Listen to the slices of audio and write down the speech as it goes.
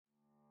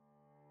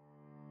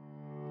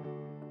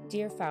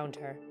Dear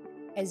Founder,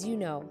 as you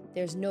know,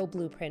 there's no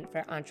blueprint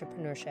for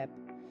entrepreneurship.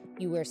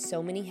 You wear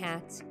so many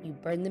hats, you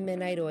burn the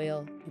midnight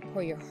oil, you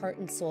pour your heart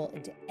and soul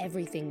into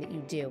everything that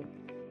you do.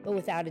 But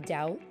without a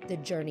doubt, the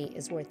journey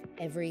is worth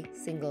every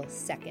single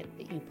second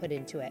that you put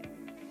into it.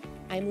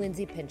 I'm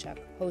Lindsay Pinchuk,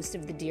 host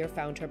of the Dear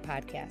Founder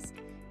podcast.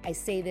 I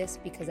say this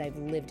because I've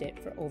lived it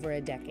for over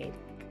a decade.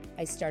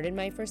 I started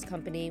my first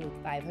company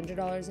with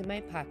 $500 in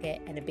my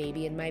pocket and a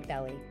baby in my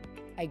belly.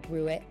 I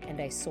grew it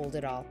and I sold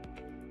it all.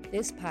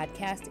 This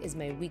podcast is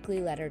my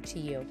weekly letter to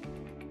you.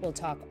 We'll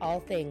talk all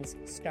things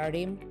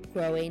starting,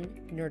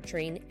 growing,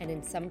 nurturing, and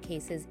in some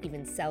cases,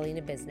 even selling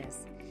a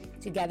business.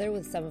 Together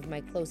with some of my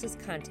closest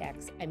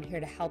contacts, I'm here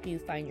to help you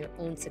find your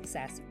own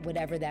success,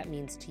 whatever that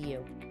means to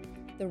you.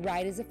 The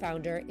ride as a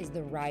founder is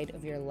the ride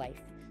of your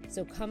life.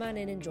 So come on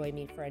in and join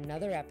me for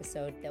another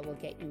episode that will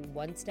get you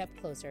one step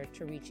closer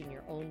to reaching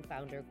your own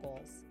founder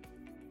goals.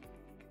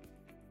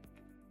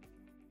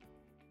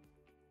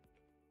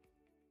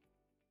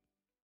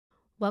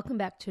 Welcome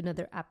back to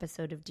another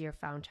episode of Dear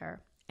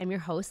Founder. I'm your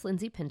host,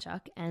 Lindsay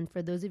Pinchuk, and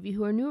for those of you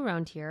who are new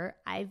around here,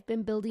 I've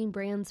been building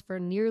brands for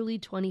nearly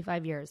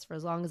 25 years, for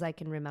as long as I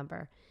can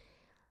remember.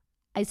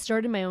 I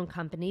started my own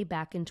company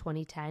back in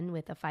 2010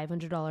 with a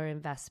 $500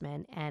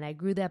 investment, and I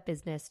grew that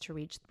business to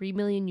reach 3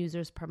 million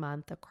users per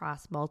month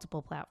across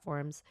multiple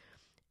platforms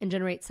and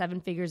generate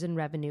 7 figures in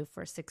revenue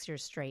for 6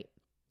 years straight.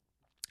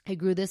 I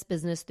grew this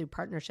business through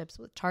partnerships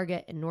with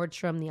Target and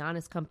Nordstrom, The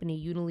Honest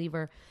Company,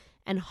 Unilever,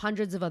 and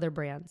hundreds of other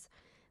brands.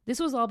 This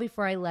was all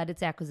before I led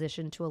its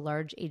acquisition to a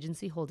large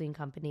agency holding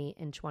company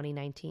in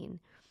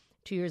 2019.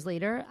 2 years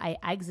later, I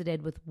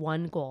exited with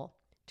one goal: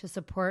 to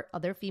support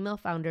other female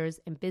founders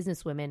and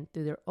businesswomen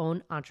through their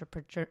own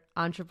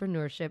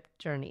entrepreneurship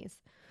journeys.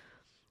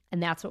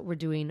 And that's what we're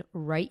doing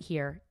right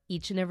here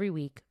each and every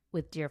week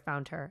with Dear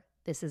Founder.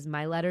 This is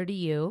my letter to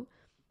you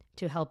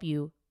to help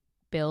you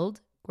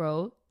build,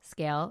 grow,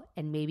 scale,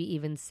 and maybe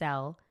even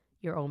sell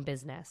your own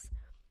business.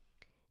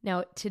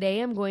 Now, today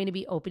I'm going to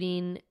be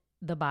opening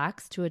the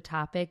box to a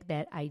topic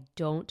that I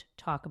don't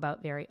talk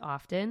about very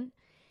often,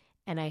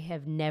 and I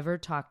have never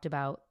talked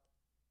about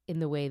in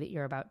the way that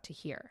you're about to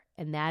hear,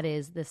 and that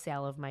is the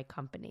sale of my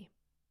company.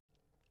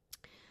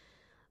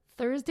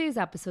 Thursday's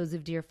episodes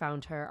of Dear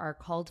Founder are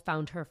called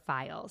Founder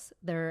Files.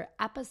 They're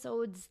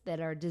episodes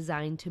that are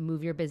designed to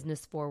move your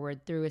business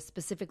forward through a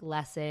specific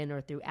lesson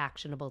or through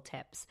actionable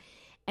tips.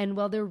 And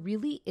while there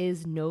really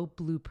is no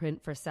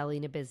blueprint for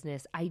selling a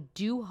business, I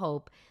do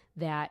hope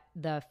that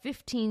the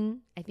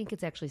 16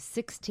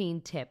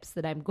 tips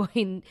that I'm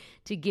going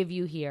to give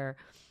you here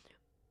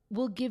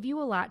will give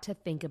you a lot to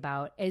think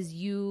about as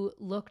you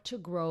look to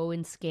grow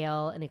and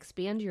scale and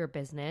expand your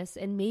business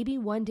and maybe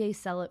one day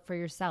sell it for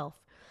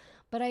yourself.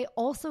 But I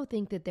also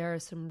think that there are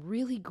some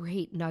really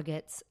great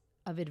nuggets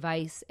of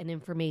advice and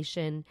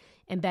information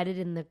embedded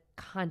in the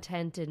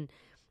content and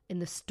in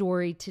the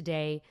story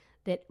today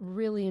that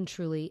really and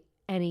truly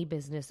any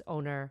business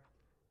owner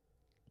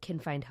can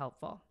find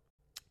helpful.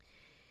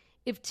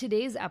 If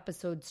today's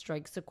episode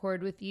strikes a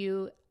chord with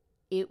you,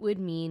 it would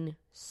mean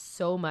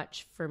so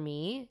much for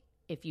me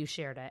if you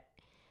shared it.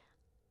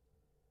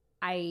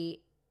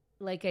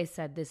 Like I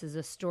said, this is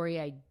a story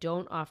I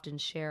don't often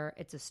share.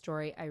 It's a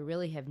story I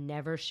really have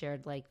never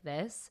shared like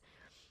this.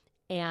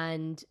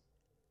 And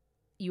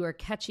you are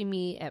catching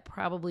me at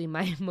probably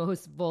my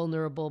most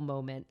vulnerable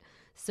moment.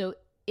 So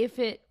if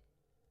it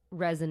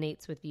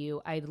resonates with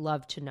you, I'd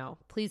love to know.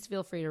 Please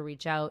feel free to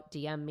reach out,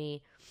 DM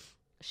me,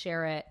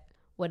 share it,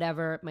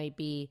 whatever it might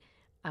be.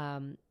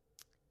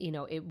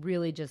 It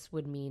really just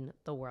would mean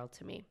the world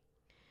to me.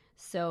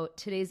 So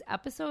today's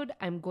episode,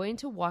 I'm going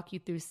to walk you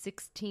through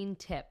 16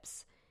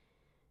 tips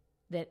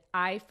that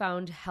I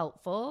found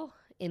helpful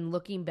in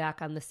looking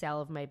back on the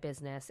sale of my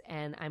business.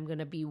 And I'm going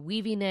to be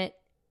weaving it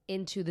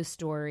into the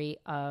story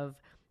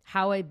of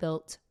how I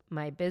built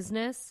my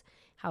business,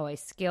 how I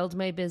scaled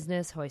my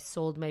business, how I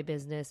sold my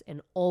business,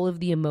 and all of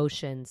the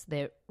emotions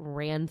that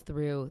ran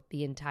through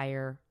the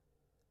entire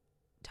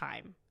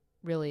time.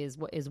 Really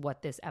is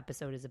what this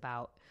episode is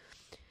about.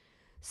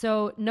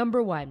 So,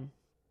 number 1,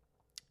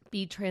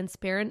 be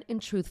transparent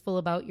and truthful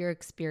about your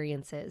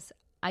experiences.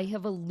 I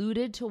have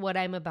alluded to what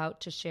I'm about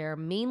to share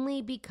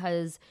mainly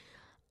because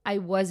I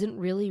wasn't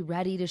really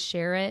ready to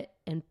share it,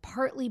 and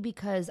partly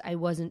because I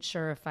wasn't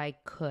sure if I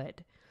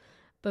could.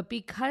 But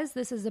because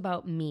this is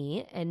about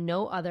me and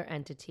no other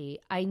entity,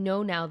 I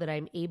know now that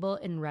I'm able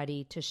and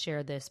ready to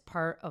share this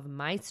part of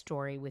my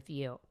story with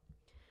you.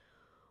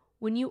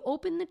 When you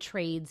open the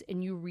trades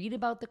and you read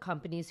about the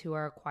companies who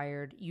are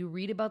acquired, you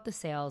read about the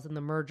sales and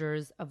the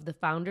mergers of the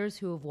founders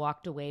who have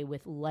walked away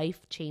with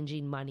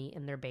life-changing money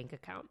in their bank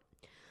account.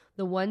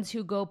 The ones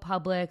who go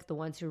public, the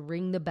ones who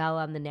ring the bell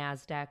on the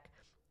NASDAQ,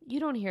 you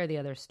don't hear the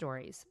other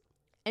stories.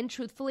 And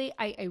truthfully,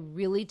 I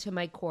really to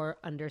my core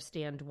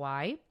understand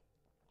why.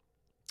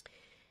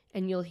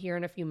 And you'll hear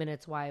in a few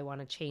minutes why I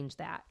want to change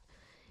that.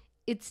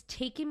 It's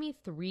taken me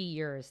 3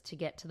 years to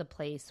get to the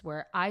place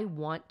where I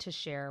want to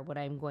share what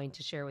I'm going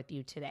to share with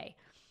you today.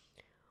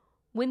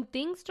 When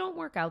things don't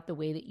work out the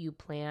way that you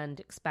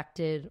planned,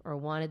 expected, or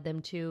wanted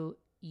them to,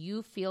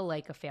 you feel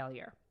like a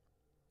failure.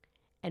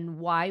 And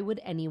why would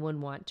anyone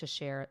want to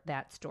share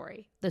that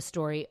story, the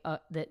story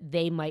that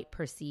they might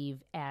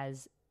perceive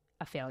as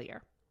a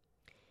failure?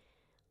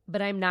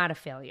 But I'm not a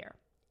failure.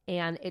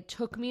 And it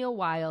took me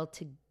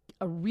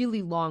a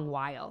really long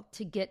while,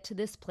 to get to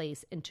this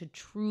place and to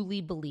truly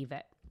believe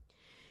it.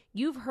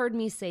 You've heard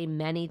me say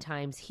many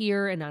times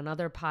here and on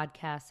other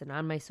podcasts and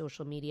on my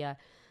social media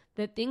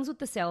that things with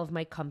the sale of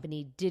my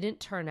company didn't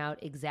turn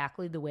out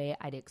exactly the way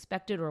I'd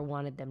expected or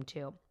wanted them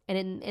to.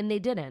 And they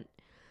didn't.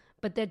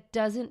 But that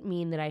doesn't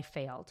mean that I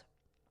failed.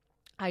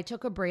 I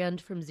took a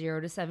brand from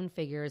 0 to 7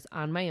 figures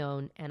on my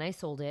own, and I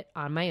sold it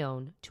on my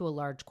own to a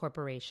large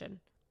corporation.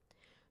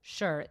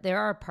 Sure, there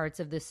are parts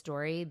of this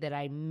story that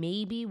I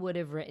maybe would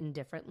have written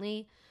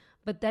differently,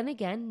 but then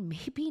again,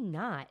 maybe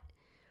not.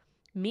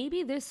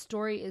 Maybe this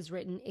story is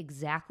written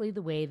exactly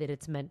the way that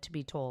it's meant to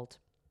be told.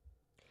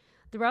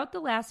 Throughout the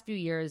last few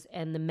years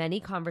and the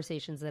many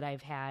conversations that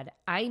I've had,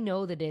 I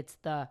know that it's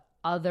the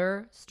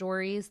other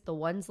stories, the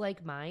ones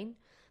like mine,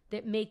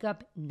 that make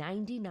up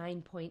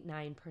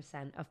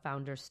 99.9% of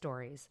founder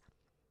stories.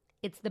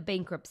 It's the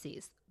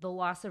bankruptcies, the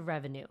loss of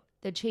revenue,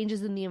 the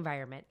changes in the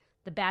environment,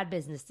 the bad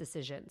business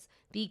decisions,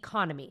 the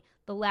economy,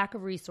 the lack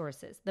of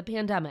resources, the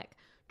pandemic,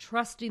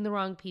 trusting the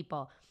wrong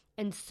people,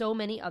 and so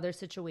many other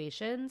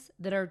situations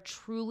that are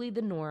truly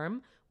the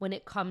norm when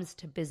it comes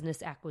to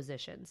business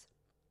acquisitions.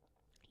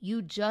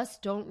 You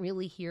just don't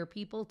really hear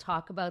people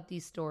talk about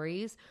these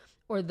stories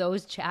or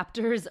those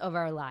chapters of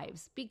our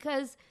lives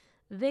because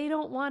they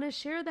don't want to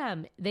share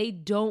them. They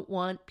don't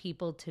want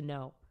people to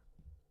know.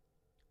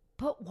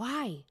 But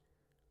why?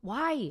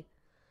 Why?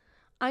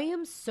 I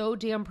am so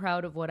damn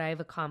proud of what I've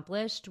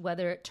accomplished,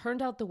 whether it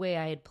turned out the way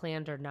I had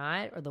planned or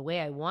not, or the way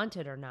I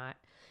wanted or not.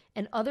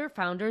 And other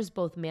founders,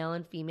 both male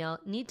and female,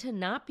 need to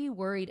not be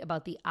worried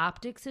about the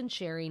optics in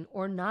sharing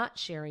or not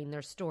sharing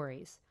their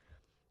stories.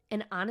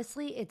 And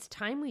honestly, it's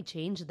time we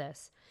change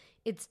this.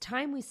 It's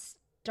time we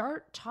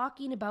start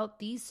talking about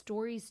these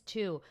stories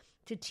too,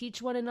 to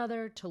teach one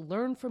another, to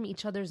learn from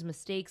each other's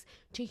mistakes,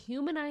 to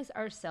humanize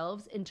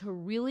ourselves, and to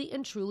really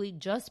and truly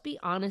just be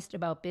honest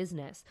about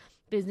business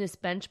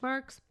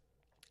benchmarks,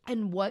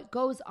 and what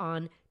goes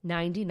on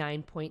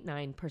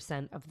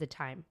 99.9% of the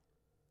time.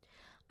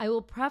 I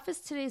will preface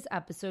today's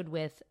episode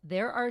with,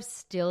 there are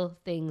still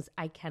things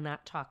I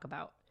cannot talk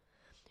about.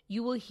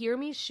 You will hear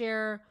me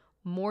share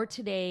more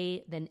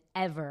today than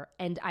ever,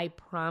 and I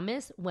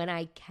promise when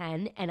I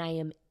can and I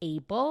am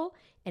able,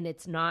 and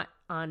it's not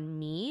on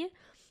me,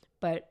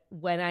 but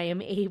when I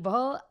am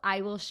able,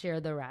 I will share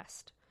the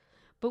rest.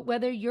 But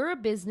whether you're a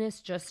business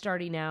just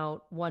starting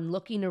out, one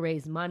looking to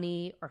raise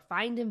money, or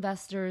find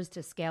investors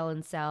to scale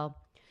and sell,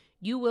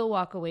 you will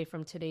walk away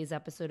from today's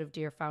episode of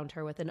Dear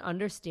Founder with an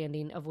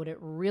understanding of what it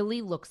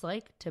really looks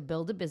like to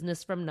build a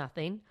business from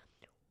nothing,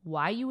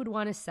 why you would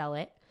want to sell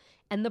it,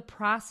 and the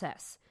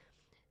process,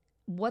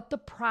 what the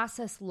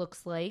process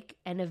looks like,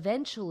 and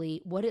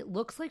eventually what it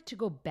looks like to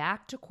go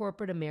back to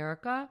corporate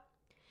America,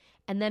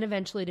 and then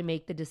eventually to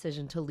make the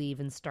decision to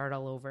leave and start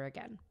all over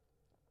again.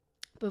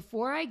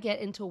 Before I get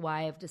into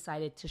why I've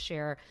decided to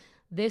share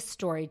this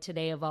story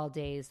today of all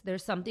days,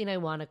 there's something I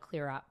want to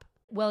clear up.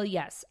 Well,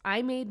 yes,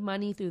 I made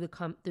money through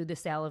the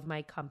sale of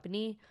my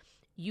company.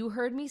 You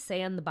heard me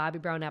say on the Bobbi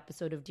Brown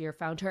episode of Dear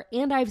Founder,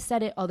 and I've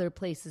said it other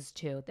places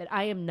too, that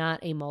I am not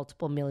a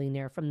multiple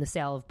millionaire from the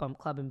sale of Bump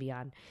Club and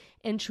Beyond.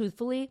 And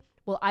truthfully,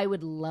 well, I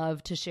would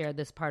love to share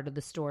this part of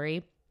the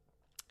story.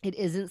 It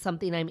isn't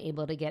something I'm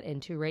able to get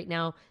into right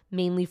now,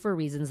 mainly for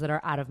reasons that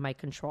are out of my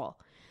control.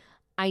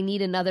 I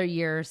need another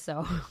year or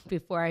so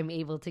before I'm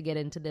able to get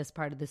into this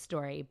part of the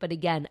story. But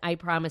again, I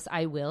promise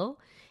I will,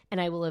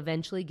 and I will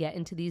eventually get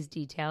into these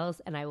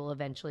details, and I will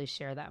eventually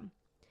share them.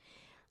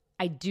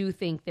 I do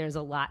think there's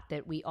a lot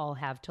that we all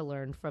have to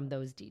learn from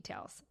those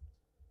details.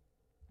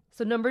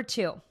 So number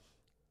 2,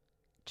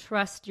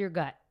 trust your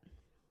gut.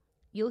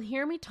 You'll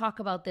hear me talk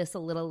about this a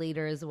little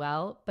later as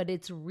well, but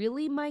it's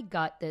really my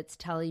gut that's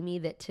telling me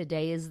that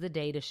today is the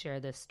day to share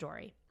this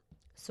story.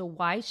 So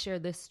why share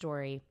this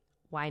story?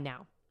 Why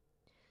now?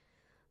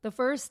 The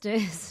first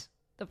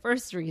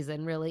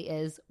reason really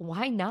is,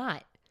 why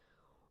not?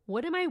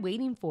 What am I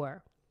waiting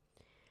for?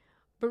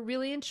 But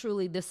really and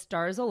truly, the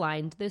stars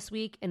aligned this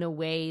week in a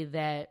way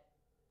that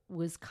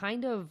was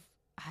kind of,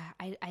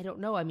 I don't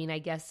know. I mean, I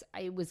guess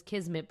it was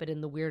kismet, but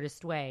in the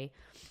weirdest way.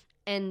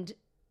 And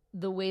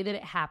the way that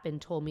it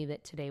happened told me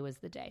that today was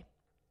the day.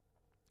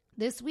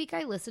 This week,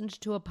 I listened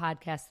to a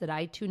podcast that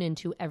I tune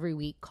into every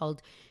week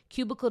called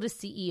Cubicle to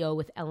CEO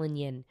with Ellen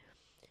Yin.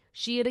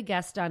 She had a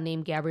guest on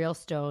named Gabrielle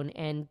Stone,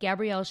 and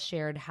Gabrielle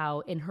shared how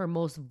in her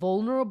most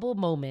vulnerable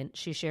moment,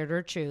 she shared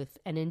her truth,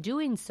 and in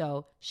doing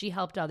so, she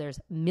helped others,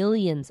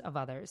 millions of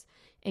others,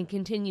 and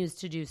continues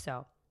to do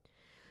so.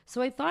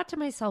 So I thought to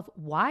myself,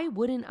 why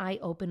wouldn't I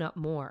open up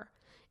more,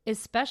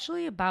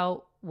 especially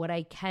about what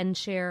I can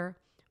share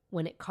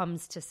when it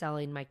comes to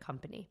selling my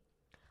company?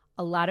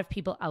 A lot of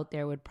people out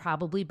there would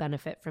probably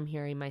benefit from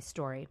hearing my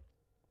story.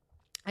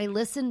 I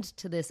listened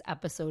to this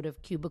episode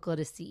of Cubicle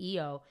to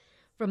CEO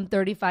from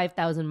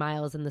 35,000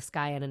 miles in the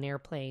sky on an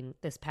airplane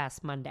this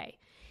past Monday.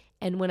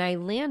 And when I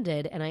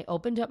landed and I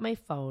opened up my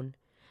phone,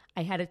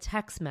 I had a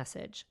text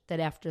message that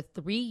after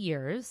 3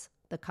 years,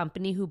 the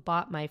company who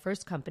bought my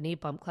first company,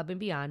 Bump Club and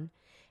Beyond,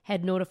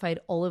 had notified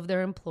all of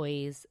their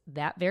employees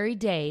that very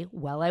day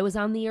while I was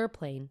on the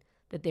airplane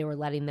that they were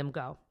letting them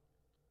go.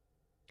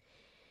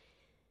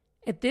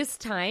 At this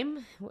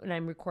time, when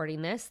I'm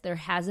recording this, there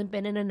hasn't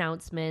been an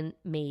announcement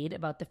made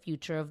about the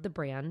future of the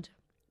brand,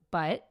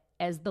 but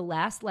as the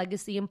last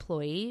legacy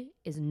employee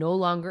is no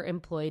longer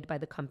employed by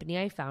the company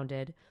I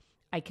founded,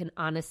 I can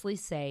honestly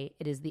say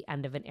it is the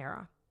end of an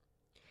era.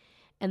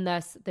 And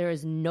thus, there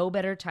is no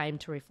better time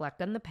to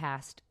reflect on the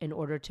past in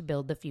order to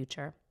build the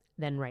future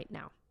than right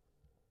now.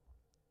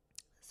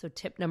 So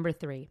tip number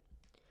 3,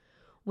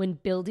 when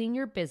building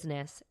your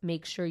business,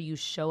 make sure you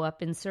show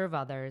up and serve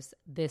others.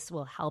 This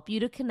will help you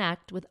to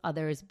connect with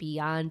others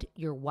beyond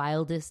your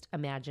wildest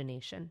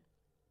imagination.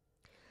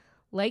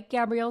 Like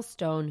Gabrielle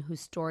Stone,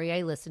 whose story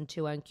I listened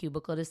to on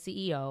Cubicle to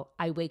CEO,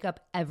 I wake up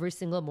every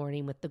single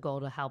morning with the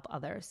goal to help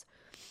others.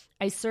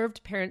 I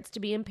served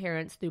parents-to-be and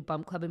parents through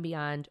Bump Club and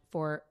Beyond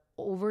for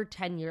over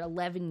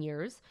 11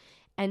 years.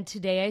 And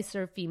today I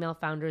serve female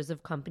founders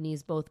of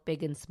companies, both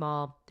big and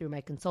small, through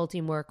my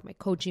consulting work, my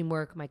coaching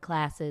work, my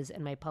classes,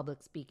 and my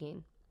public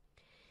speaking.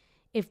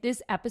 If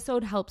this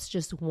episode helps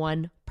just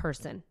one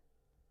person,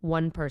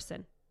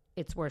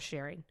 it's worth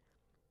sharing.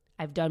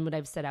 I've done what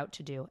I've set out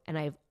to do, and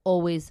I've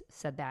always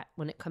said that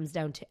when it comes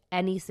down to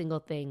any single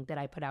thing that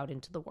I put out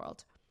into the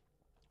world.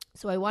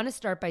 So I want to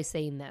start by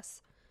saying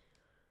this.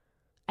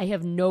 I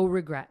have no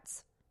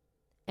regrets.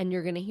 And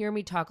you're going to hear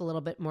me talk a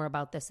little bit more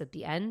about this at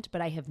the end,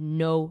 but I have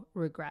no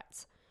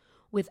regrets.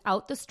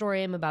 Without the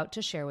story I'm about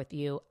to share with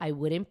you, I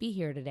wouldn't be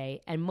here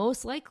today, and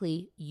most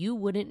likely you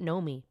wouldn't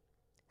know me.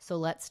 So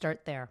let's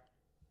start there.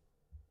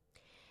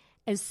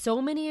 As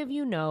so many of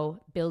you know,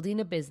 building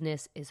a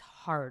business is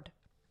hard.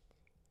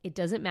 It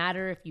doesn't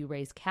matter if you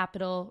raise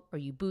capital or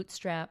you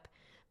bootstrap.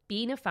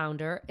 Being a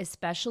founder,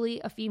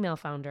 especially a female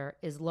founder,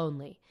 is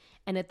lonely.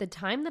 And at the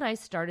time that I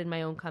started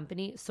my own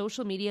company,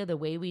 social media, the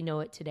way we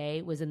know it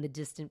today, was in the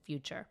distant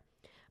future.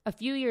 A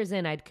few years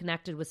in, I'd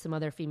connected with some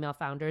other female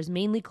founders,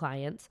 mainly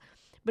clients,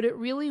 but it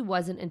really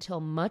wasn't until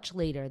much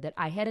later that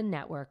I had a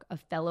network of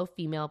fellow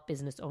female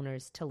business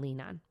owners to lean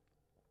on.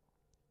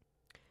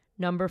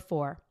 Number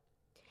 4,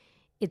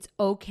 it's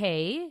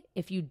okay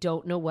if you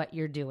don't know what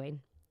you're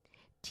doing.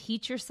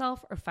 Teach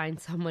yourself or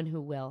find someone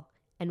who will.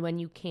 And when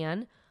you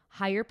can,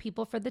 hire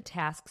people for the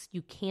tasks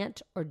you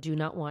can't or do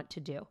not want to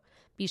do.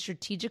 Be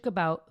strategic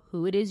about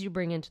who it is you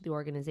bring into the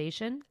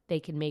organization. They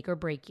can make or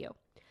break you.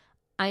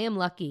 I am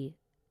lucky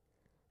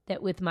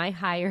that with my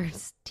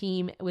hires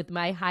team, with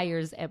my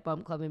hires at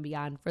Bump Club and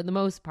Beyond, for the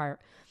most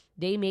part,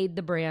 they made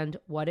the brand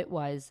what it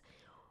was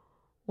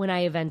when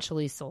I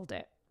eventually sold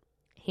it.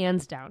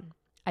 Hands down.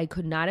 I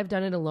could not have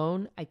done it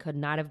alone. I could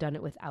not have done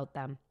it without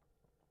them.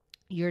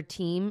 Your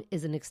team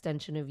is an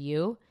extension of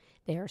you.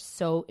 They are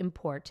so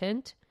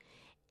important.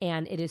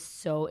 And it is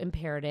so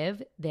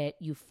imperative that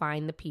you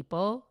find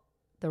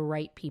the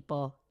right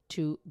people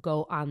to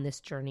go on this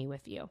journey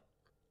with you.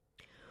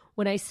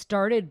 When I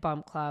started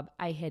Bump Club,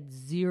 I had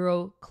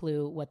zero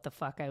clue what the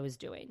fuck I was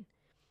doing.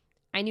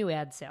 I knew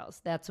ad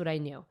sales. That's what I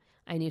knew.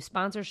 I knew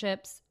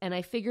sponsorships, and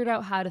I figured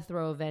out how to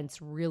throw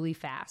events really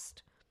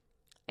fast.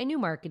 I knew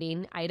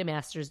marketing. I had a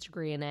master's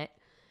degree in it,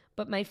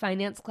 but my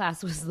finance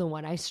class was the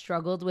one I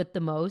struggled with the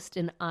most,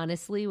 and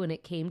honestly, when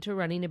it came to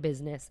running a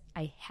business,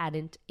 I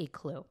hadn't a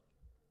clue.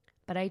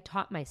 But I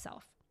taught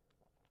myself.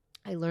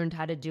 I learned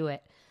how to do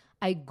it.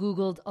 I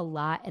Googled a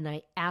lot and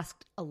I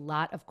asked a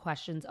lot of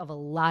questions of a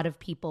lot of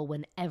people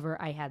whenever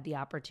I had the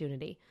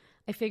opportunity.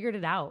 I figured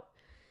it out.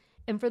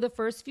 And for the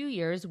first few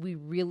years, we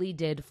really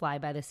did fly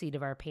by the seat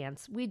of our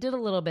pants. We did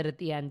a little bit at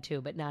the end too,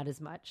 but not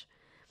as much.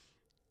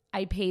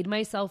 I paid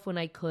myself when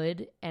I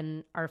could,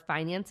 and our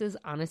finances,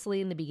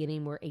 honestly, in the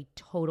beginning were a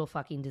total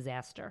fucking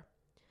disaster.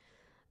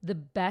 The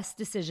best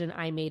decision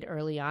I made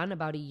early on,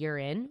 about a year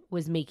in,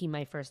 was making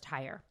my first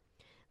hire.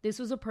 This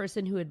was a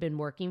person who had been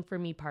working for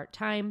me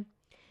part-time,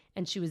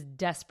 and she was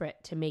desperate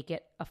to make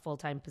it a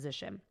full-time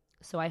position.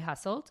 So I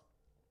hustled.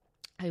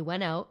 I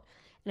went out,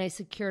 and I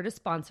secured a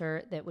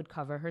sponsor that would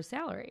cover her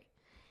salary.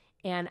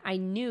 And I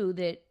knew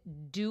that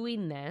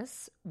doing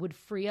this would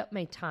free up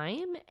my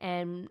time,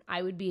 and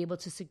I would be able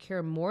to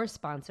secure more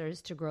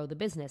sponsors to grow the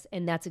business.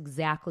 And that's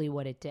exactly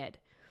what it did.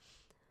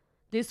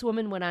 This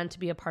woman went on to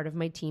be a part of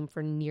my team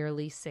for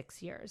nearly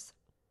 6 years.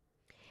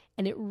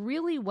 And it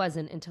really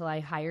wasn't until I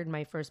hired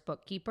my first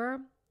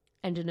bookkeeper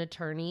and an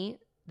attorney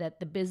that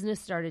the business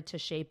started to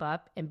shape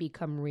up and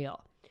become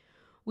real.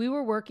 We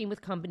were working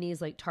with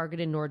companies like Target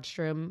and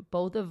Nordstrom,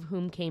 both of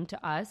whom came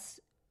to us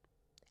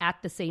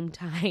at the same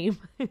time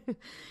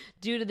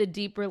due to the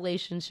deep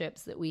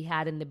relationships that we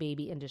had in the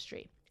baby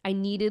industry. I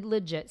needed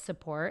legit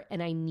support,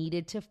 and I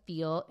needed to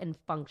feel and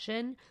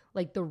function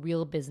like the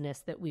real business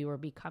that we were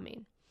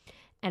becoming.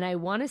 And I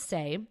want to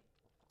say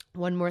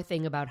one more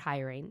thing about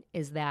hiring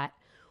is that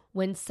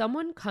when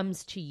someone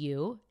comes to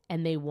you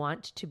and they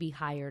want to be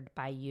hired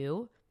by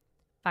you,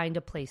 find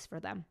a place for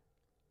them.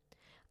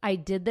 I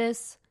did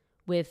this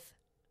with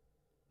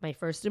my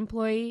first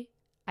employee.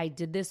 I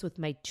did this with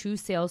my 2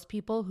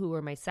 salespeople who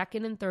were my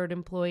second and third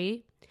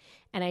employee.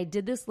 And I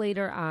did this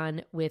later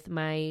on with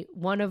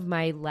one of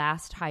my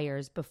last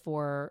hires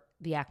before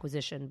the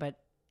acquisition. But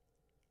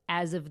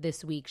as of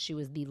this week, she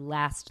was the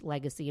last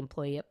legacy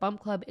employee at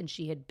Bump Club, and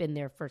she had been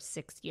there for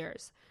 6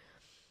 years.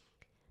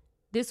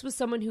 This was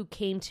someone who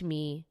came to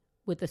me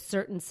with a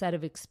certain set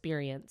of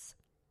experience.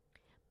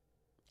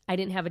 I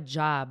didn't have a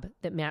job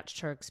that matched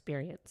her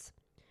experience,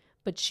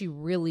 but she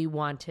really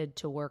wanted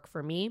to work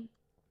for me,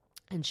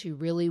 and she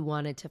really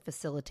wanted to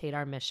facilitate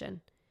our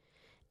mission.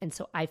 And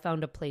so I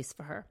found a place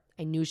for her.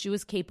 I knew she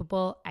was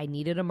capable. I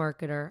needed a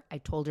marketer. I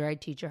told her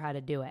I'd teach her how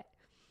to do it.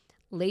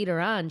 Later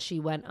on, she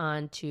went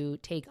on to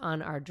take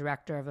on our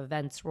director of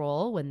events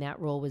role when that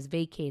role was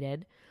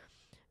vacated.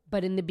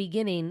 But in the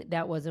beginning,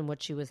 that wasn't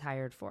what she was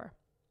hired for.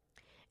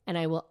 And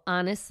I will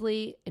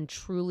honestly and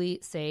truly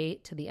say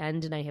to the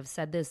end, and I have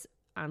said this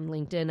on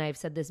LinkedIn, I've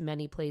said this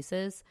many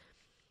places,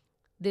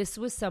 this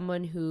was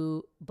someone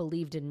who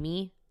believed in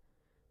me,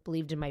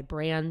 believed in my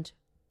brand,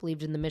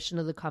 believed in the mission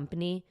of the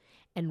company,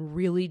 and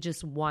really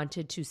just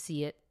wanted to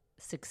see it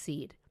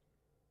succeed.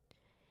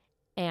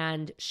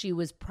 And she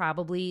was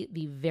probably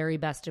the very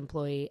best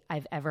employee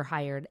I've ever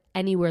hired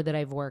anywhere that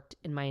I've worked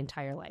in my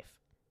entire life.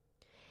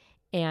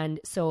 And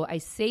so I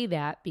say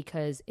that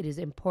because it is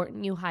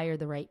important you hire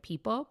the right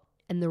people,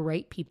 and the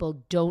right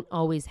people don't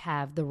always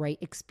have the right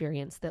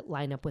experience that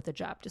line up with a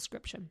job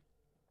description.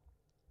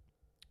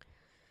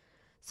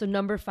 So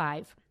number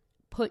 5,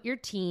 put your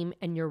team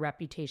and your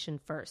reputation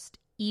first,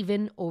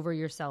 even over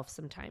yourself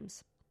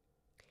sometimes.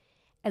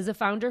 As a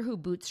founder who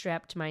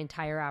bootstrapped my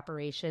entire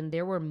operation,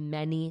 there were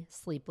many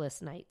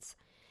sleepless nights.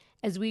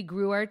 As we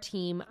grew our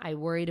team, I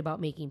worried about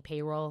making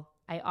payroll.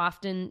 I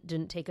often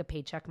didn't take a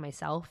paycheck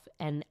myself,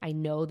 and I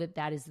know that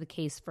that is the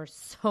case for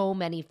so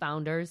many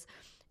founders.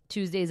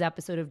 Tuesday's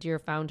episode of Dear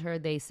Founder,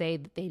 they say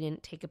that they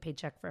didn't take a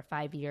paycheck for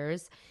 5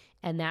 years,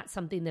 and that's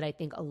something that I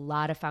think a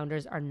lot of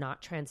founders are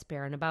not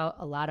transparent about.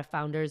 A lot of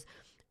founders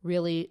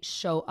really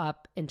show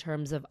up in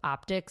terms of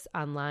optics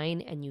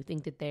online, and you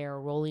think that they are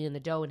rolling in the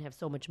dough and have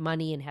so much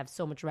money and have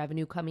so much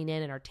revenue coming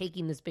in and are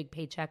taking this big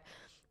paycheck.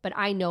 But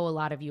I know a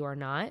lot of you are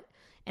not,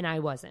 and I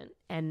wasn't.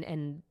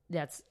 And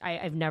that's,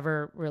 I've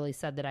never really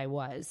said that I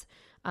was.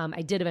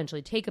 I did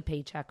eventually take a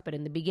paycheck, but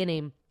in the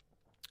beginning,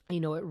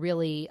 it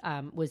really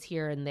was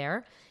here and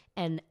there.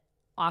 And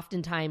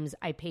oftentimes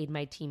I paid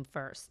my team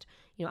first.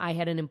 I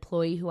had an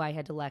employee who I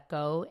had to let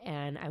go,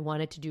 and I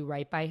wanted to do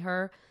right by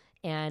her.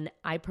 And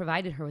I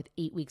provided her with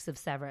 8 weeks of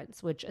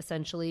severance, which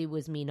essentially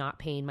was me not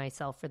paying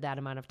myself for that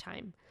amount of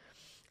time.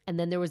 And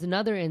then there was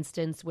another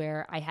instance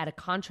where I had a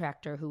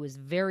contractor who was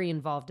very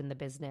involved in the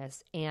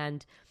business,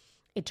 and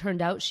it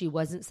turned out she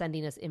wasn't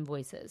sending us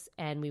invoices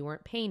and we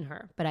weren't paying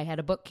her. But I had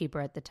a bookkeeper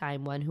at the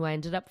time, one who I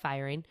ended up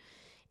firing,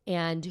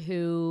 and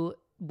who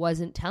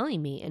wasn't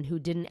telling me and who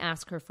didn't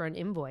ask her for an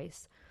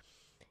invoice.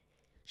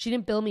 She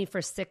didn't bill me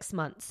for 6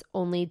 months,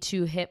 only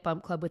to hit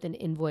Bump Club with an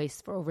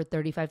invoice for over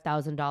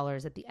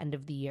 $35,000 at the end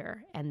of the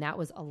year. And that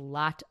was a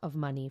lot of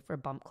money for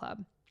Bump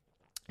Club.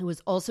 It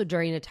was also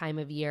during a time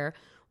of year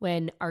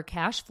when our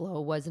cash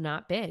flow was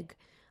not big.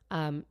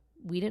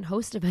 We didn't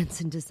host events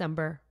in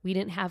December. We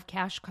didn't have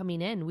cash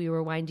coming in. We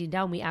were winding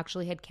down. We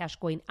actually had cash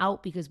going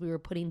out because we were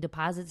putting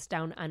deposits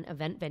down on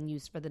event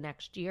venues for the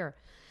next year.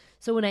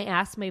 So when I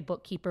asked my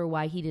bookkeeper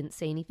why he didn't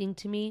say anything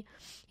to me,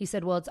 he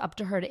said, well, it's up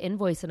to her to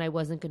invoice and I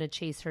wasn't going to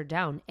chase her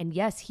down. And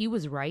yes, he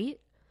was right.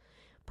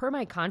 Per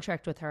my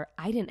contract with her,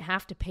 I didn't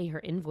have to pay her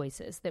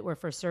invoices that were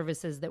for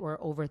services that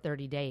were over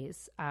 30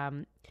 days.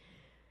 And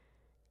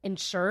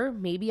sure,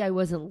 maybe I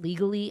wasn't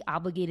legally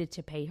obligated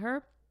to pay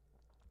her,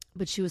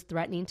 but she was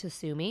threatening to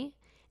sue me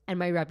and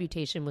my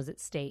reputation was at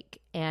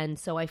stake. And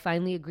so I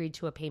finally agreed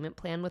to a payment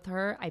plan with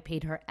her. I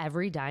paid her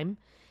every dime.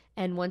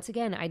 And once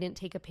again, I didn't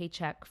take a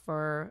paycheck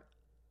for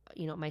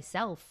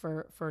myself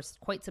for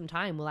quite some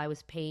time while I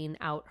was paying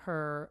out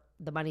her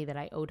the money that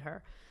I owed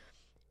her.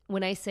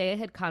 When I say I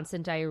had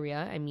constant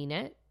diarrhea, I mean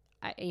it.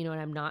 And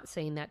I'm not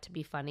saying that to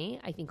be funny.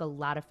 I think a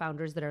lot of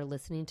founders that are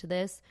listening to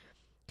this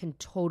can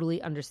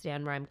totally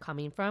understand where I'm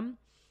coming from.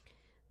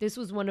 This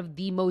was one of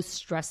the most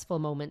stressful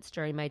moments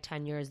during my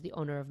tenure as the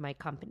owner of my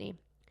company.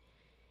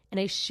 And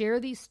I share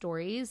these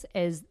stories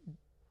as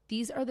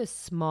these are the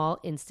small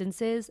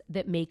instances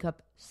that make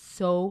up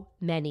so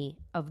many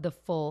of the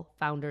full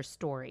founder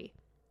story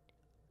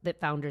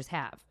that founders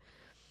have.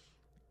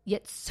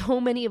 Yet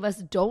so many of us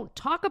don't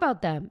talk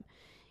about them.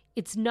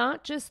 It's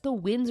not just the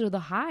wins or the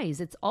highs.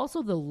 It's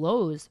also the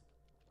lows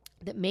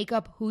that make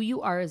up who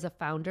you are as a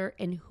founder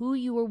and who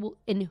you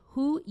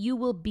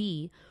will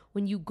be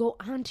when you go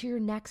on to your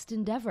next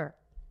endeavor.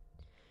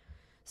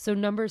 So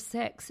number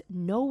 6,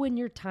 know when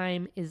your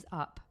time is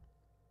up.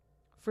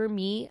 For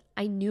me,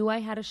 I knew I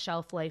had a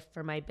shelf life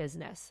for my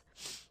business.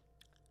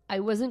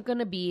 I wasn't going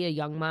to be a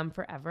young mom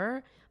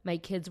forever, My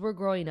kids were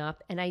growing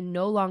up, and I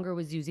no longer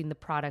was using the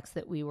products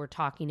that we were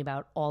talking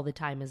about all the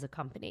time as a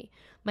company.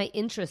 My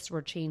interests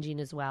were changing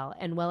as well.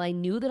 And while I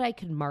knew that I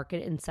could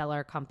market and sell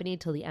our company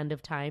till the end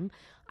of time,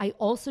 I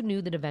also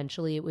knew that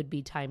eventually it would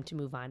be time to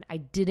move on. I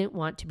didn't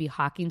want to be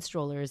hawking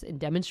strollers and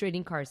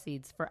demonstrating car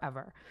seats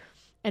forever.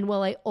 And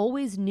while I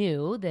always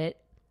knew that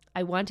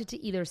I wanted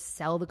to either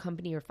sell the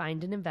company or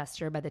find an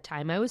investor by the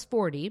time I was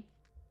 40,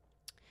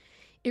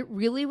 it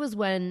really was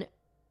when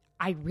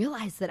I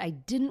realized that I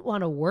didn't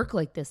want to work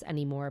like this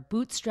anymore,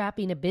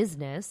 bootstrapping a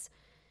business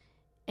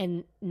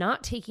and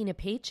not taking a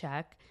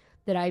paycheck,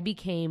 that I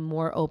became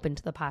more open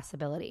to the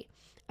possibility.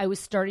 I was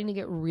starting to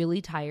get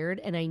really tired,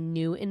 and I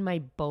knew in my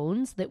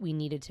bones that we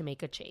needed to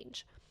make a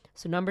change.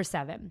 So number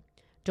 7,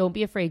 don't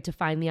be afraid to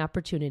find the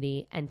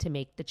opportunity and to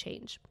make the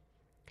change.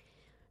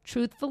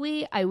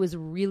 Truthfully, I was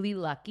really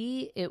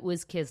lucky. It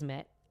was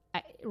kismet.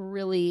 I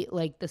really,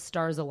 the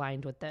stars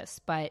aligned with this.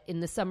 But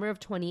in the summer of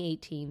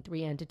 2018,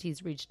 3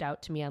 entities reached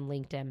out to me on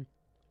LinkedIn.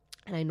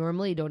 And I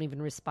normally don't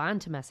even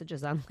respond to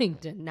messages on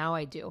LinkedIn. Now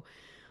I do.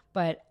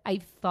 But I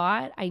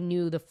thought I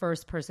knew the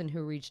first person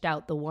who reached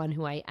out, the one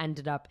who I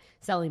ended up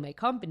selling my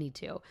company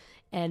to.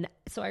 And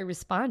so I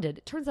responded.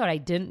 It turns out I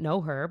didn't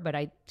know her,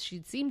 but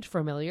she seemed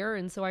familiar.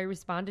 And so I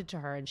responded to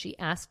her, and she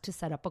asked to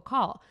set up a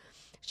call.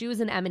 She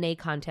was an M&A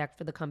contact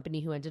for the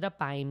company who ended up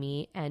buying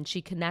me, and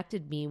she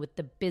connected me with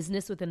the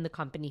business within the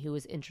company who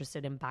was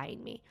interested in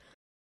buying me.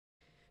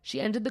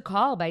 She ended the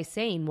call by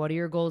saying, "What are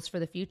your goals for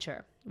the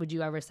future? Would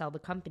you ever sell the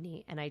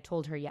company?" And I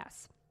told her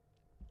yes.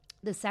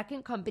 The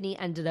second company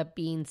ended up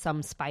being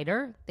Some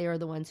Spider. They are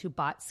the ones who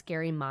bought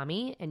Scary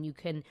Mommy, and you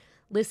can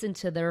listen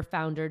to their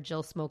founder,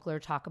 Jill Smokler,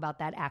 talk about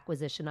that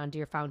acquisition on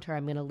Dear Founder.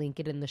 I'm going to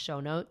link it in the show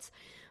notes.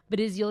 But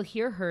as you'll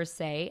hear her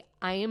say,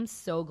 I am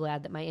so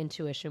glad that my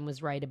intuition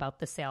was right about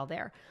the sale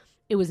there.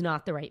 It was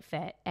not the right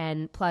fit.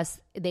 And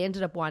plus, they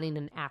ended up wanting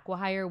an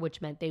acqui-hire,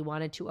 which meant they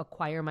wanted to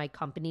acquire my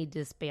company,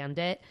 disband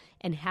it,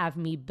 and have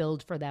me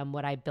build for them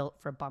what I built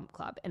for Bump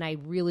Club. And I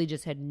really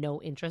just had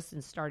no interest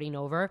in starting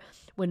over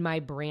when my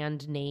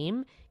brand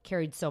name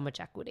carried so much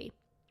equity.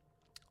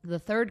 The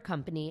third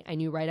company I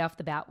knew right off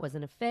the bat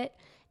wasn't a fit,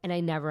 and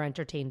I never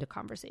entertained a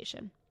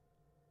conversation.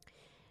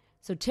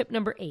 So tip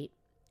number 8.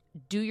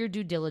 Do your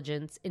due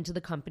diligence into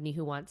the company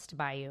who wants to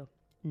buy you.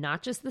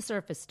 Not just the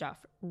surface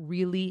stuff.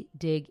 Really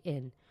dig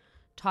in.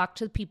 Talk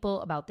to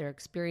people about their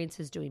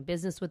experiences doing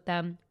business with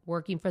them,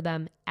 working for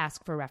them,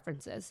 ask for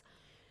references.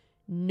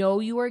 Know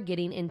who you are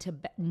getting into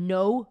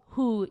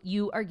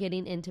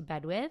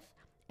bed with.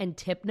 And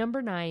tip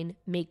number 9,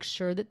 make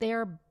sure that they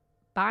are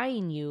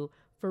buying you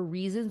for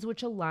reasons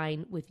which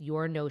align with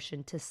your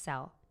notion to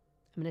sell.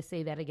 I'm going to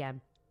say that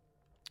again.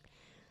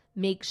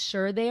 Make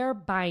sure they are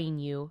buying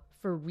you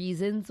for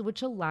reasons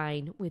which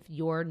align with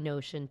your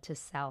notion to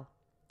sell.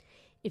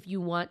 If you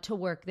want to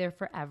work there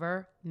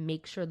forever,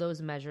 make sure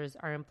those measures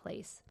are in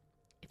place.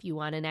 If you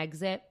want an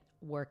exit,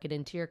 work it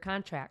into your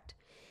contract.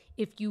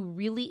 If you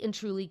really and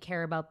truly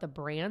care about the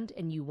brand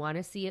and you want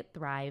to see it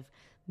thrive,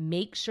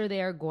 make sure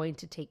they are going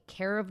to take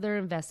care of their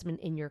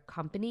investment in your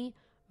company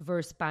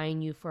versus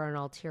buying you for an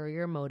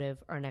ulterior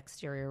motive or an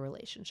exterior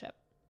relationship.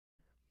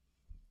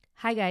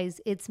 Hi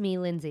guys, it's me,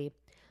 Lindsay.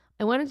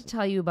 I wanted to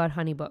tell you about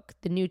HoneyBook,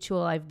 the new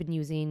tool I've been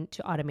using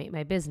to automate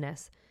my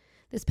business.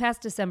 This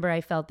past December,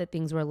 I felt that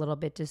things were a little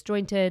bit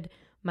disjointed.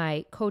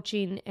 My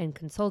coaching and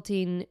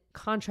consulting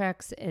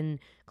contracts and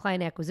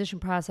client acquisition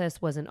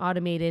process wasn't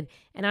automated.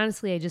 And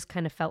honestly, I just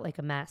kind of felt like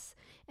a mess.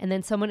 And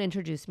then someone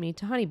introduced me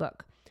to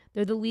HoneyBook.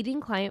 They're the leading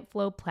client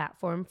flow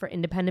platform for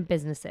independent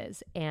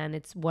businesses. And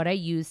it's what I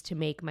use to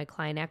make my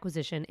client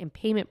acquisition and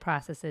payment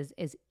processes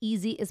as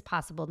easy as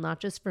possible, not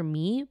just for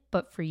me,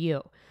 but for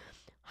you.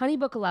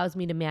 HoneyBook allows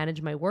me to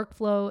manage my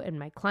workflow and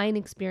my client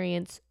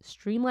experience,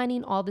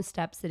 streamlining all the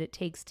steps that it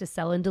takes to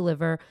sell and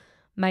deliver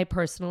my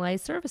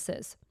personalized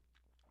services.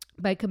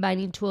 By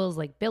combining tools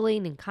like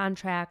billing and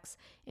contracts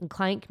and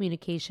client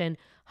communication,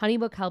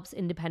 HoneyBook helps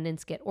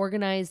independents get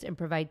organized and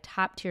provide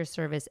top-tier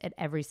service at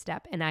every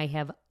step, and I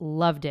have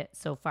loved it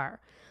so far.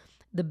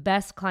 The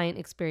best client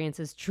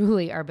experiences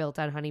truly are built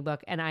on HoneyBook,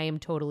 and I am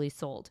totally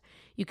sold.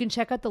 You can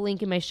check out the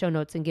link in my show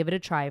notes and give it a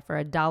try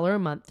for $1 a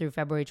month through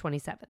February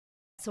 27th.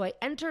 So I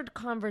entered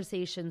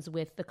conversations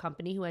with the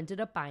company who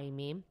ended up buying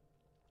me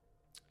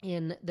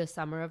in the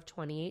summer of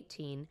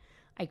 2018.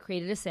 I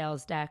created a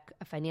sales deck,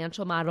 a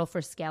financial model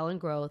for scale and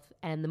growth,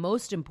 and the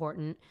most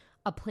important,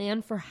 a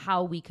plan for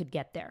how we could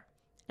get there.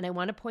 And I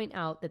want to point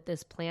out that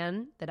this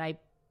plan that I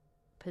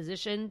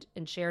positioned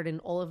and shared in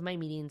all of my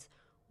meetings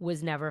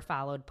was never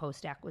followed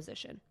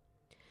post-acquisition.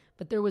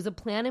 But there was a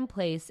plan in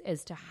place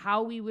as to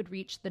how we would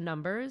reach the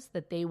numbers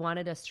that they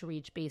wanted us to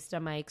reach based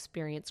on my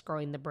experience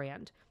growing the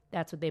brand.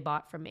 That's what they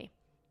bought from me.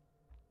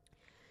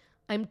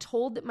 I'm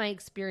told that my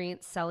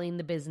experience selling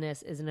the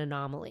business is an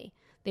anomaly.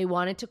 They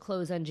wanted to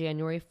close on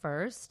January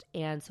 1st,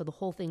 and so the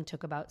whole thing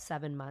took about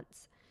 7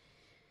 months.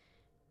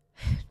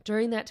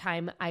 During that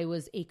time, I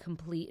was a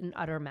complete and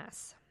utter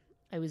mess.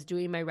 I was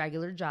doing my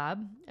regular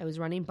job. I was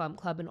running Bump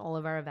Club and all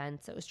of our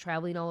events. I was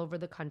traveling all over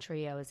the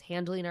country. I was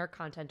handling our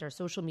content, our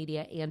social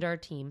media, and our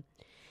team.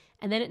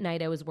 And then at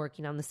night, I was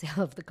working on the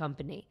sale of the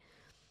company.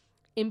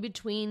 In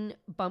between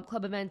Bump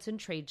Club events and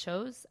trade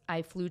shows,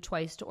 I flew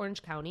twice to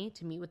Orange County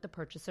to meet with the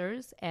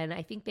purchasers, and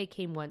I think they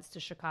came once to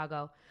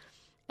Chicago.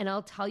 And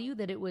I'll tell you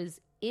that it was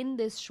in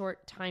this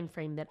short time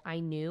frame that I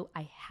knew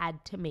I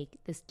had to make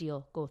this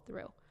deal go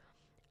through.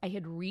 I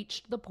had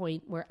reached the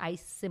point where I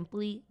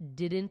simply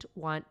didn't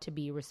want to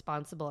be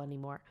responsible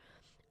anymore.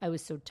 I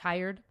was so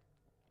tired,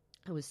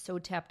 I was so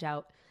tapped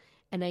out,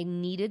 and I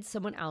needed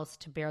someone else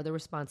to bear the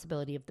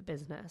responsibility of the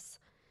business.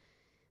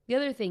 The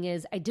other thing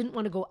is I didn't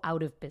want to go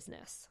out of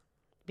business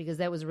because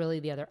that was really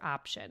the other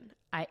option.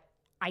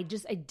 I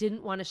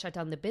didn't want to shut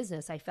down the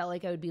business. I felt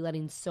like I would be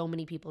letting so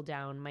many people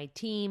down, my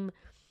team,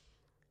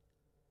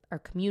 our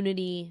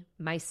community,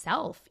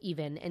 myself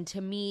even. And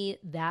to me,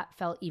 that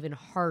felt even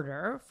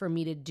harder for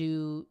me to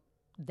do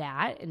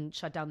that and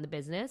shut down the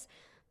business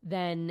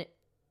than,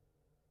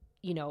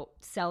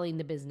 selling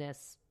the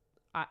business.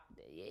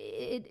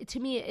 To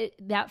me,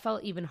 that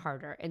felt even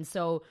harder. And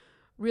so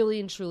really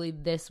and truly,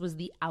 this was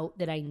the out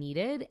that I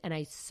needed and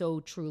I so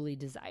truly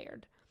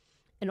desired.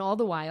 And all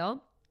the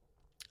while,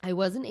 I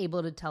wasn't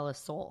able to tell a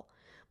soul.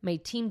 My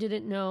team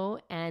didn't know,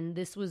 and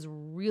this was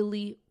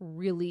really,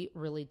 really,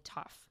 really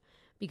tough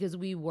because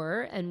we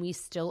were and we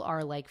still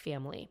are like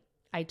family.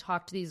 I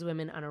talked to these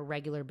women on a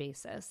regular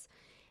basis,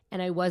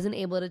 and I wasn't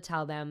able to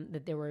tell them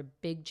that there were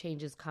big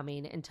changes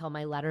coming until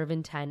my letter of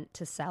intent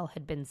to sell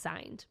had been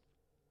signed.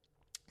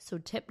 So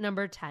tip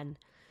number 10,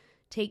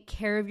 take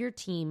care of your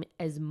team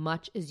as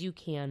much as you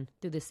can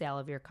through the sale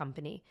of your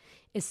company,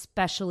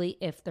 especially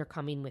if they're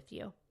coming with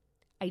you.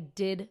 I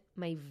did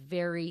my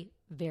very,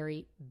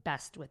 very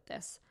best with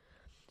this.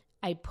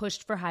 I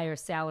pushed for higher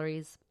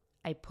salaries.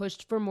 I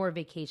pushed for more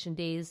vacation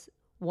days.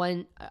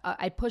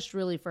 I pushed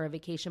really for a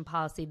vacation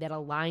policy that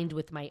aligned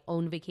with my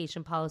own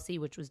vacation policy,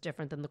 which was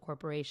different than the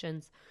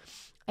corporation's.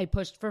 I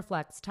pushed for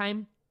flex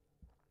time.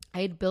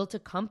 I had built a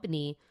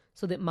company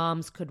so that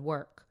moms could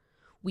work.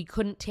 We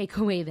couldn't take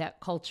away that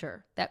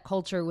culture. That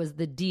culture was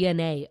the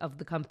DNA of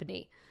the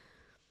company.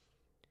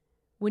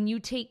 When you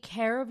take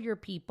care of your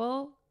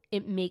people,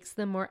 it makes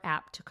them more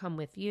apt to come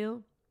with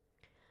you.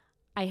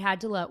 I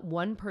had to let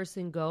one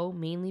person go,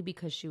 mainly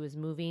because she was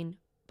moving,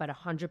 but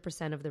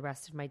 100% of the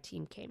rest of my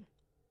team came.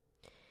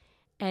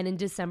 And in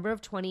December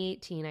of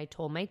 2018, I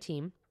told my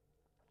team.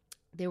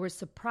 They were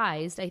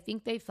surprised. I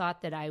think they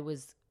thought that I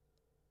was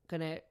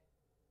going to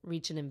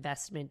reach an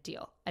investment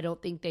deal. I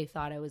don't think they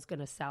thought I was going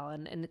to sell.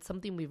 And it's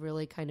something we've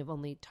really kind of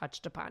only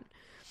touched upon.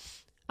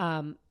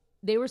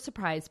 They were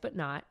surprised, but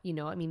not, they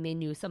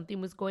knew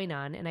something was going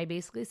on. And I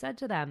basically said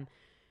to them,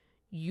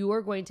 you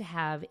are going to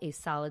have a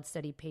solid,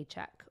 steady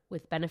paycheck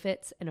with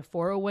benefits and a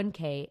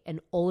 401k and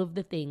all of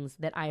the things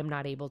that I am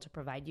not able to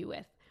provide you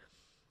with.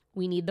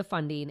 We need the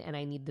funding and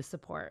I need the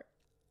support.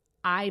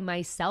 I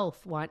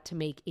myself want to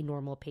make a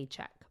normal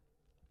paycheck.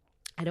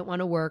 I don't want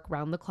to work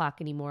round the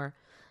clock anymore.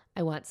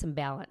 I want some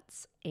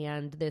balance,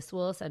 and this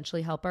will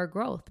essentially help our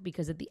growth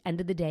because at the end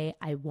of the day,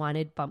 I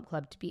wanted Bump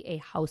Club to be a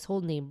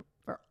household name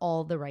for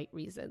all the right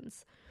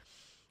reasons.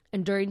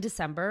 And during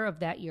December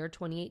of that year,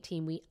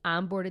 2018, we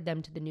onboarded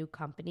them to the new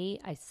company.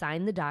 I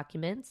signed the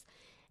documents,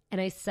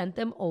 and I sent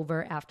them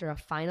over after a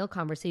final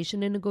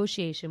conversation and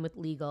negotiation with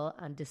legal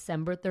on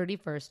December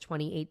 31st,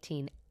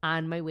 2018,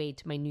 on my way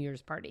to my New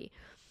Year's party.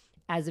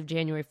 As of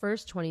January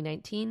 1st,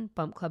 2019,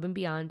 Bump Club and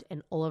Beyond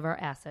and all of our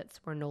assets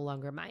were no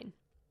longer mine.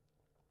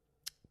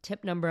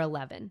 Tip number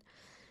 11.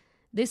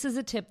 This is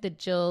a tip that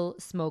Jill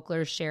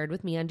Smokler shared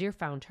with me on Dear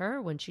Found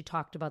Her when she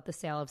talked about the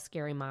sale of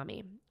Scary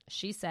Mommy.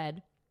 She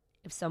said,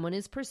 if someone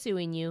is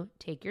pursuing you,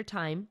 take your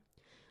time.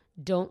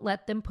 Don't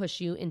let them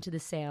push you into the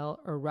sale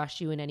or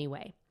rush you in any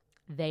way.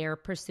 They are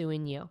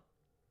pursuing you.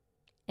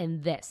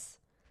 And this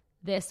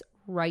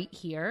right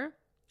here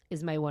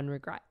is my one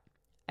regret.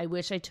 I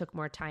wish I took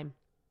more time.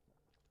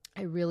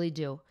 I really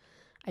do.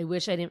 I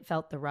wish I didn't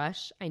felt the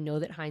rush. I know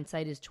that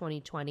hindsight is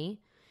 20/20.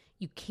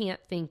 You can't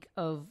think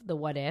of the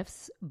what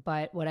ifs,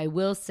 but what I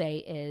will say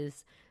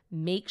is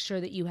make sure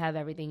that you have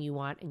everything you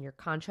want in your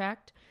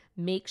contract.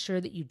 Make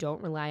sure that you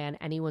don't rely on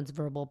anyone's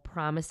verbal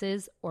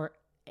promises or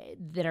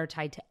that are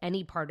tied to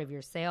any part of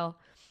your sale.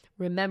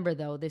 Remember,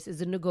 though, this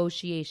is a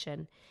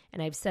negotiation,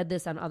 and I've said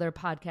this on other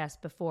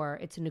podcasts before.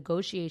 It's a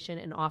negotiation,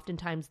 and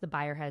oftentimes the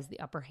buyer has the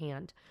upper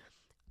hand.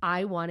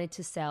 I wanted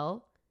to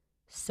sell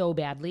so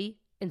badly,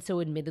 and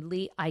so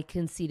admittedly, I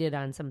conceded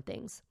on some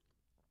things.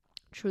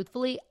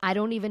 Truthfully, I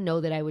don't even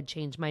know that I would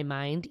change my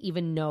mind,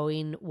 even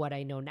knowing what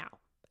I know now.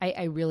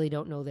 I really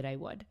don't know that I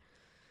would.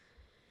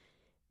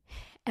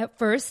 At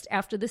first,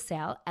 after the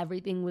sale,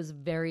 everything was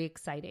very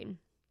exciting.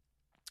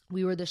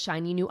 We were the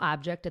shiny new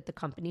object at the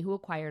company who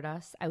acquired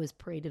us. I was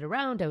paraded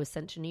around. I was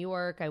sent to New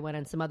York. I went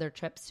on some other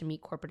trips to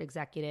meet corporate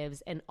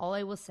executives. And all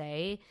I will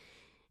say,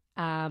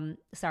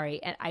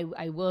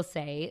 I will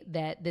say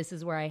that this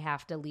is where I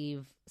have to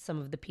leave some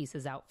of the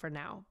pieces out for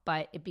now.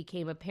 But it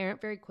became apparent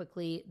very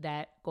quickly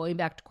that going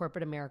back to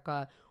corporate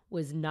America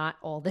was not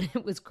all that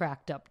it was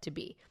cracked up to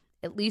be,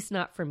 at least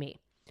not for me.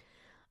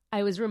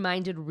 I was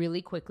reminded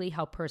really quickly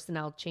how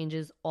personnel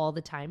changes all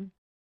the time.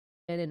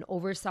 and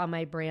oversaw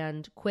my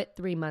brand, quit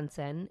 3 months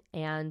in,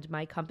 and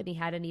my company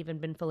hadn't even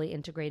been fully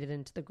integrated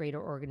into the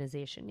greater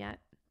organization yet.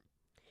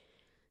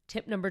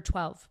 Tip number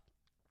 12.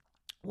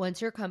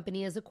 Once your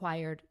company is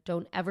acquired,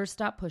 don't ever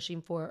stop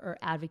pushing for or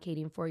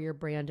advocating for your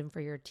brand and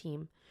for your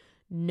team.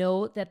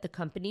 Know that the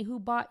company who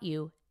bought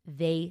you,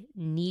 they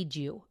need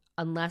you.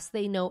 Unless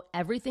they know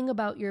everything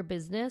about your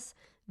business,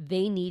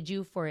 they need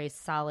you for a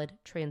solid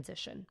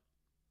transition.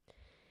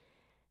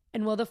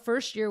 And while the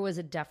first year was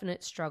a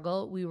definite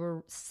struggle, we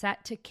were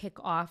set to kick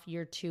off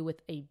year 2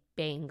 with a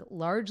bang,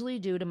 largely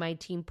due to my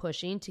team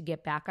pushing to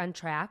get back on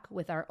track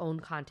with our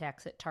own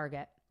contacts at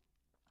Target.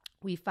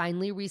 We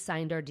finally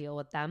re-signed our deal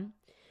with them.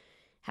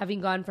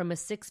 Having gone from a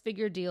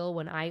 6-figure deal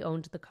when I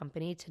owned the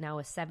company to now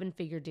a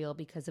 7-figure deal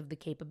because of the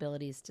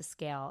capabilities to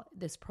scale,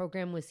 this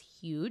program was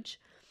huge,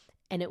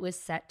 and it was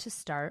set to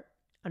start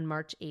on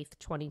March 8th,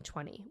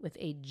 2020, with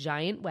a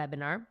giant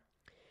webinar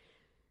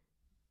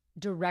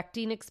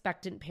directing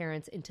expectant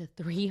parents into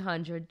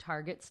 300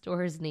 Target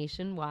stores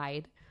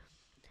nationwide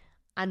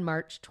on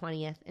March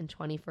 20th and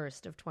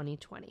 21st of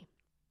 2020.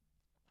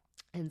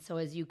 And so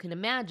as you can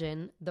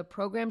imagine, the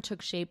program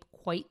took shape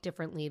quite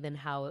differently than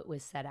how it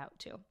was set out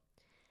to.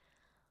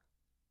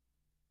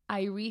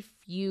 I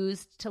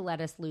refused to let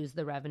us lose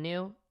the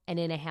revenue, and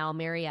in a Hail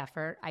Mary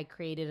effort, I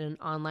created an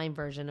online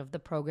version of the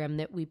program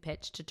that we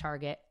pitched to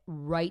Target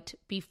right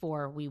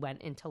before we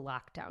went into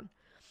lockdown.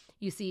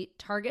 You see,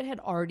 Target had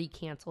already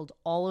canceled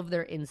all of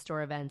their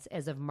in-store events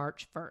as of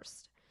March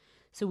 1st.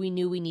 So we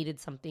knew we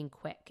needed something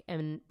quick.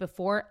 And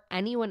before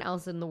anyone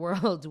else in the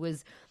world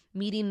was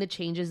meeting the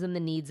changes and the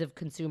needs of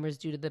consumers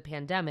due to the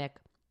pandemic,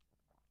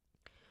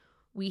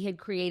 we had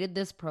created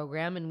this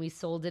program and we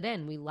sold it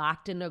in. We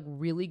locked in a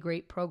really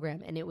great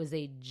program, and it was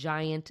a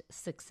giant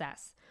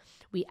success.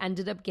 We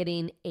ended up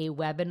getting a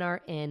webinar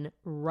in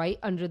right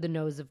under the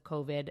nose of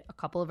COVID. A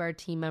couple of our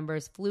team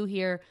members flew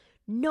here.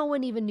 No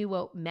one even knew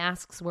what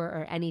masks were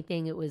or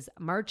anything. It was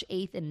March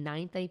 8th and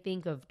 9th, I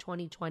think, of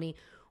 2020.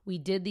 We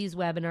did these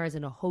webinars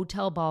in a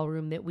hotel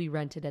ballroom that we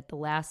rented at the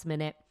last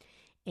minute,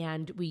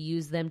 and we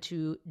used them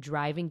to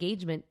drive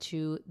engagement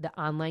to the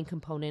online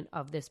component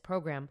of this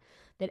program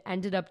that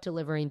ended up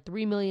delivering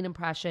 3 million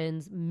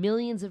impressions.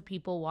 Millions of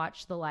people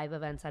watched the live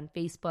events on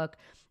Facebook,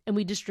 and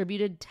we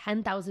distributed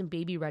 10,000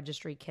 baby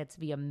registry kits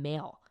via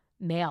mail.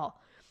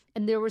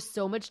 And there was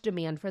so much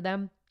demand for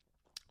them,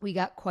 we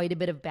got quite a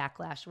bit of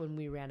backlash when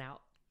we ran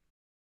out.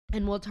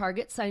 And while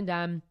Target signed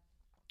on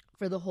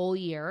for the whole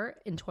year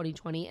in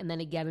 2020 and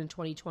then again in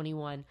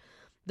 2021,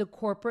 the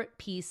corporate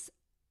piece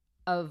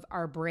of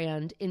our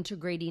brand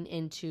integrating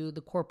into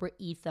the corporate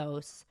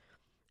ethos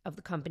of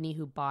the company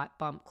who bought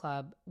Bump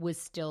Club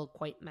was still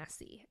quite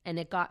messy, and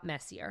it got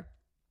messier.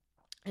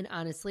 And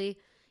honestly,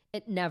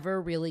 it never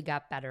really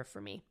got better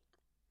for me.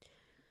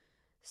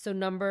 So tip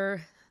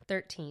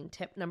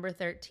number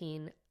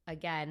 13,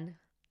 again,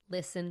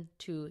 listen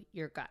to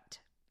your gut.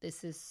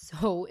 This is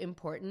so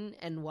important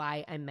and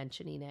why I'm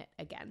mentioning it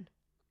again.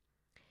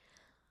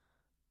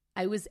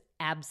 I was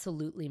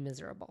absolutely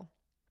miserable.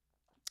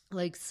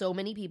 Like so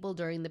many people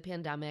during the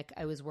pandemic,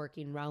 I was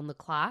working round the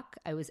clock.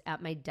 I was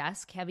at my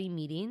desk having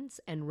meetings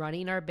and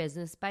running our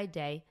business by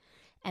day.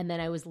 And then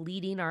I was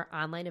leading our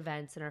online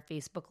events and our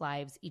Facebook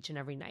Lives each and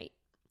every night.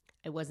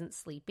 I wasn't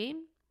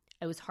sleeping.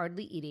 I was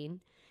hardly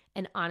eating.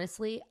 And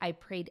honestly, I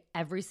prayed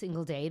every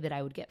single day that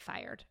I would get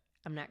fired.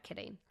 I'm not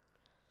kidding.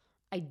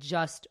 I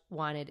just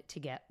wanted to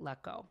get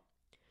let go.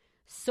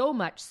 So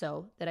much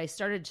so that I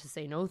started to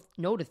say no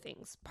to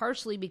things,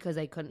 partially because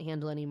I couldn't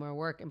handle any more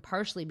work and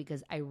partially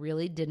because I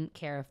really didn't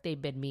care if they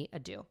bid me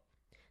adieu.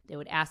 They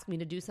would ask me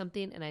to do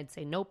something and I'd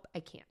say, nope, I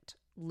can't.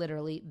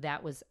 Literally,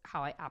 that was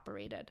how I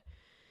operated.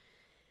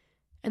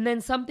 And then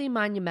something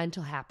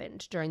monumental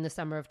happened during the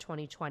summer of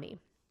 2020.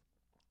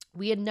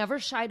 We had never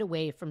shied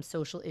away from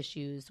social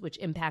issues which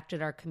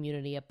impacted our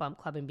community at Bump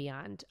Club and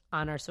beyond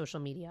on our social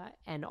media.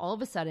 And all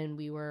of a sudden,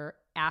 we were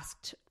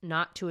asked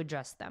not to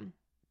address them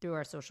through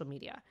our social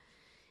media.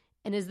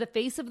 And as the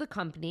face of the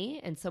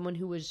company and someone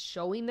who was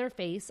showing their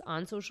face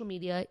on social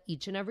media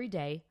each and every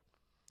day,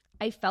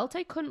 I felt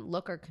I couldn't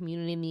look our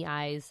community in the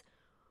eyes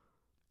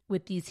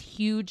with these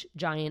huge,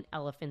 giant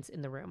elephants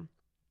in the room.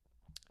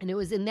 And it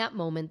was in that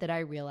moment that I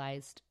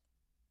realized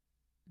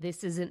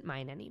this isn't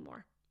mine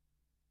anymore.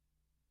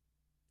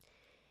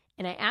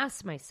 And I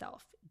asked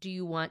myself, do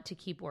you want to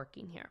keep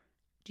working here?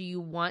 Do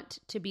you want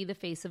to be the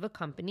face of a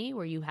company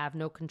where you have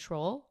no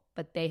control,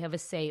 but they have a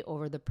say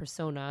over the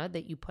persona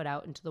that you put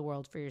out into the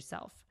world for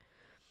yourself?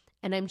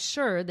 And I'm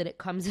sure that it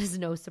comes as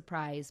no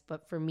surprise,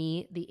 but for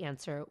me, the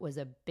answer was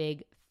a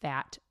big,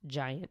 fat,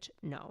 giant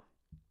no.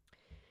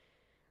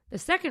 The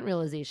second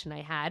realization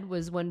I had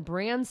was when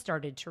brands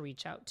started to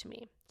reach out to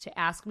me to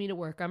ask me to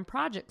work on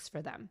projects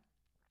for them.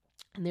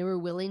 And they were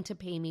willing to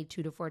pay me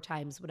 2 to 4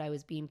 times what I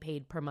was being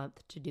paid per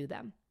month to do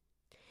them.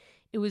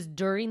 It was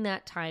during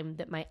that time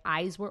that my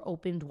eyes were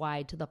opened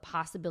wide to the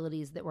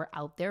possibilities that were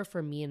out there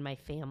for me and my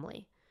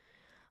family.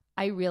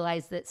 I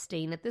realized that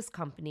staying at this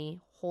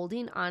company,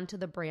 holding on to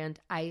the brand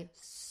I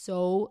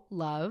so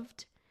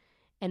loved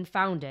and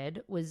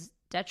founded, was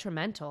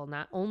detrimental,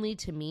 not only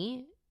to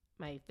me,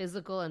 my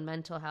physical and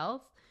mental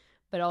health,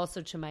 but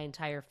also to my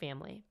entire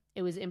family.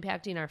 It was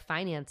impacting our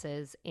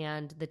finances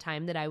and the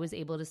time that I was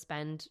able to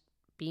spend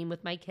being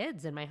with my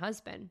kids and my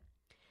husband.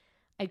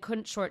 I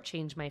couldn't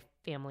shortchange my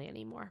family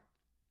anymore.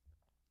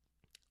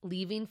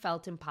 Leaving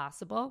felt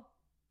impossible.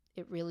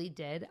 It really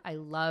did. I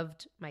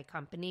loved my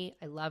company.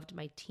 I loved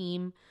my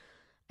team.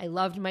 I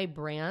loved my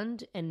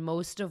brand. And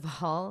most of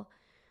all,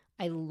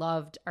 I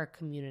loved our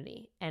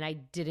community, and I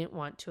didn't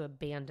want to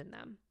abandon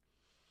them.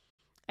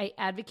 I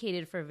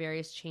advocated for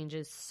various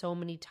changes so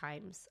many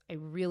times. I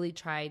really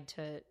tried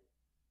to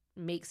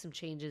make some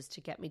changes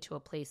to get me to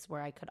a place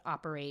where I could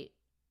operate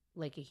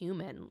like a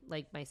human,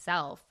 like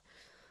myself.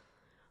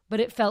 But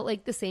it felt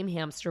like the same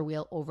hamster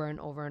wheel over and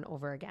over and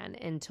over again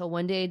until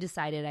one day I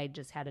decided I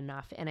just had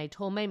enough. And I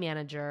told my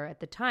manager at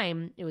the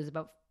time, it was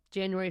about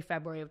January,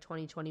 February of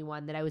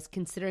 2021, that I was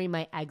considering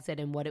my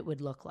exit and what it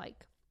would look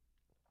like.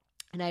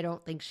 And I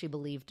don't think she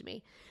believed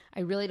me.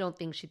 I really don't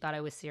think she thought I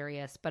was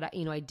serious, but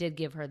I did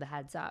give her the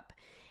heads up.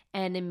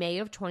 And in May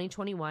of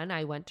 2021,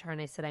 I went to her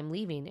and I said, I'm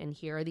leaving, and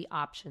here are the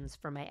options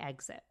for my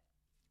exit.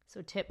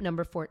 So tip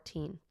number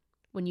 14,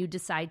 when you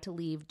decide to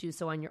leave, do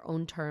so on your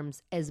own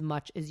terms as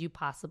much as you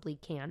possibly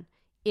can,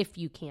 if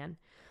you can.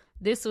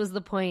 This was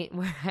the point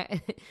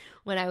where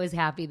when I was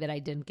happy that I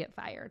didn't get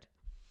fired.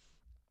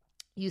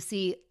 You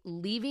see,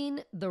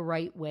 leaving the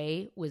right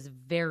way was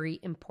very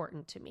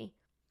important to me.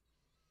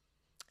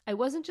 I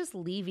wasn't just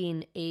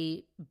leaving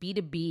a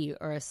B2B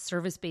or a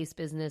service-based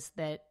business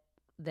that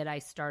I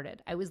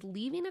started. I was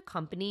leaving a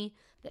company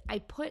that I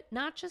put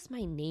not just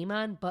my name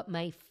on, but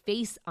my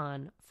face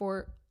on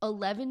for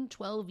 11,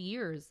 12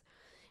 years.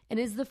 And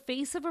as the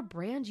face of a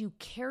brand, you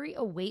carry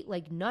a weight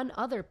like none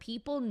other.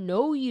 People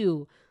know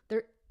you.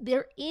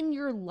 They're in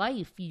your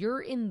life.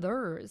 You're in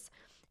theirs.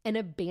 And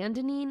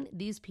abandoning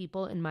these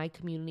people in my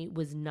community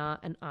was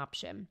not an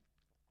option.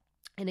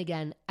 And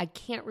again, I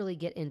can't really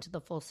get into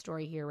the full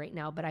story here right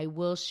now, but I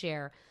will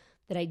share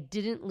that I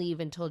didn't leave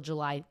until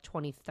July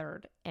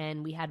 23rd.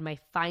 And we had my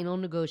final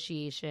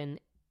negotiation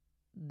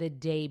the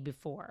day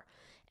before.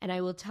 And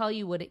I will tell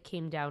you what it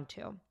came down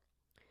to.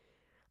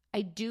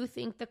 I do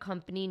think the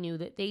company knew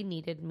that they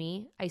needed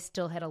me. I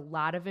still had a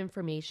lot of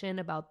information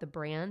about the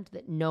brand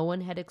that no one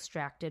had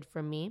extracted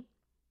from me,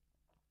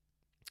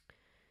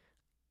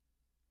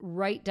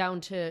 right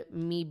down to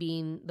me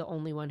being the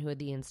only one who had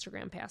the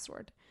Instagram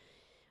password.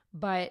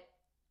 But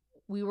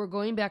we were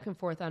going back and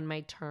forth on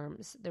my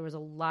terms. There was a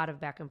lot of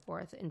back and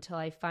forth until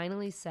I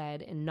finally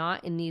said, and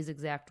not in these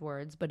exact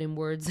words, but in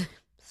words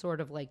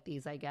sort of like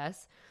these, I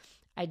guess.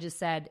 I just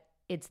said,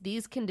 it's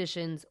these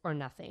conditions or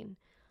nothing.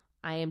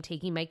 I am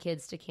taking my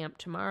kids to camp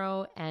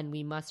tomorrow, and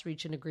we must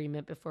reach an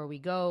agreement before we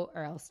go,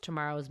 or else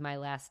tomorrow is my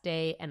last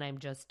day, and I'm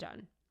just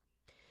done.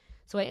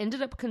 So I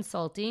ended up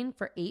consulting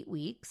for 8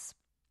 weeks.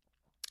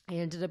 I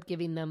ended up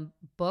giving them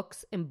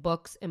books and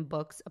books and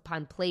books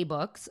upon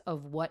playbooks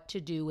of what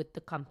to do with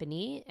the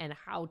company and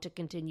how to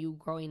continue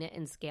growing it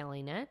and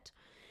scaling it.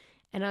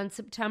 And on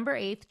September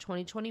 8th,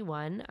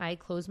 2021, I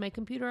closed my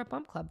computer at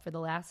Bump Club for the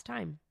last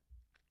time.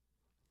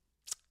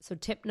 So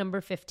tip number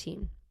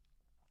 15,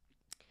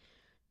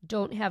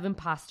 don't have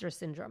imposter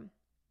syndrome.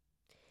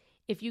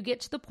 If you get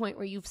to the point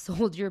where you've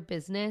sold your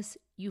business,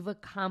 you've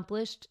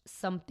accomplished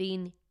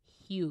something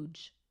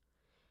huge.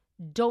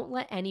 Don't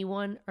let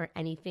anyone or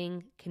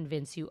anything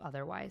convince you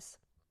otherwise.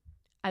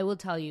 I will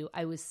tell you,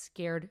 I was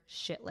scared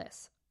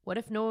shitless. What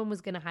if no one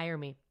was going to hire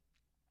me?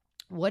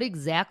 What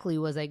exactly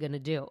was I going to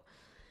do?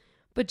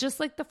 But just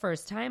like the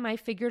first time, I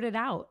figured it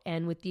out.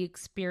 And with the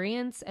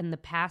experience and the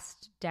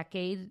past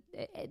decade,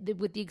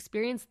 with the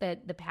experience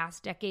that the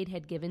past decade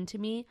had given to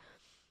me,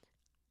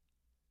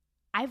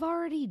 I've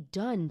already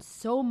done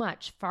so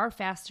much far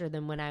faster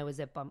than when I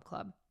was at Bump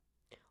Club.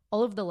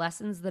 All of the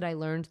lessons that I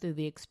learned through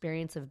the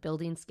experience of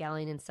building,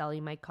 scaling, and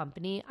selling my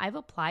company, I've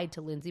applied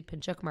to Lindsay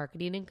Pinchuk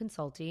Marketing and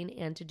Consulting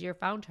and to Dear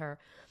Found Her.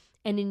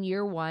 And in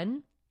year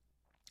one,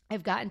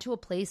 I've gotten to a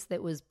place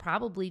that was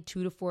probably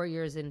 2 to 4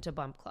 years into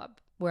Bump Club,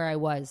 where I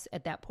was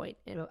at that point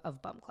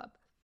of Bump Club.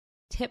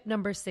 Tip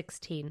number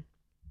 16,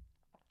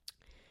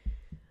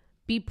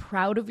 be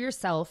proud of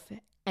yourself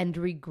and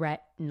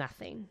regret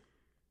nothing.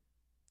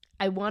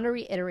 I want to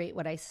reiterate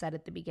what I said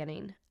at the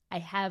beginning. I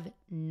have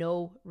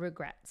no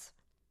regrets.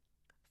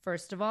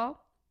 First of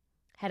all,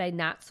 had I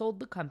not sold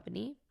the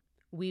company,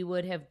 we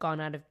would have gone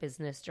out of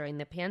business during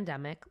the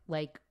pandemic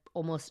like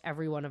almost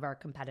every one of our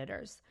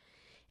competitors.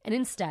 And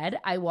instead,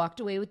 I walked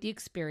away with the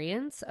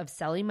experience of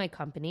selling my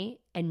company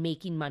and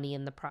making money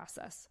in the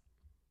process.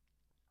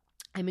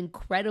 I'm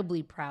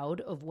incredibly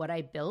proud of what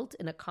I built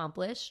and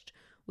accomplished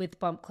with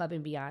Bump Club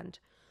and beyond.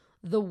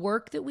 The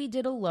work that we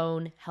did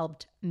alone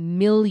helped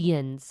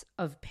millions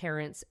of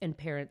parents and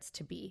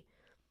parents-to-be.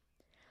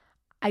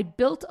 I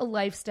built a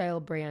lifestyle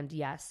brand,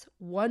 yes,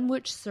 one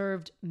which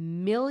served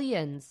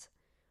millions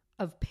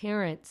of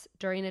parents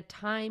during a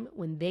time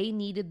when they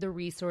needed the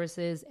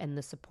resources and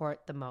the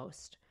support the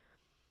most,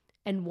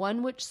 and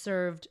one which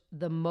served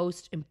the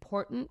most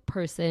important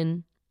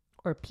person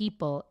or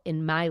people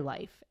in my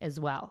life as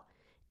well,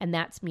 and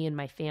that's me and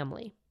my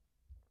family.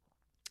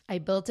 I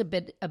built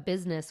a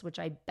business which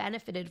I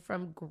benefited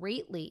from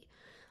greatly.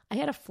 I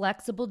had a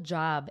flexible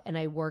job and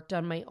I worked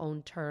on my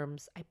own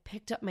terms. I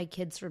picked up my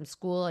kids from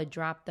school, I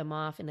dropped them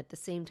off, and at the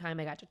same time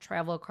I got to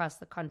travel across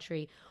the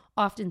country,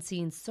 often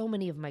seeing so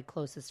many of my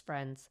closest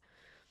friends.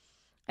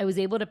 I was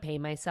able to pay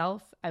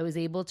myself. I was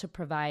able to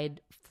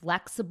provide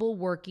flexible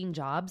working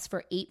jobs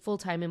for 8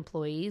 full-time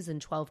employees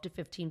and 12 to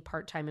 15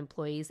 part-time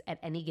employees at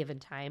any given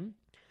time.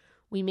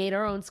 We made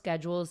our own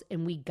schedules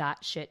and we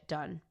got shit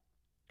done.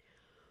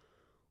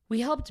 We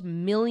helped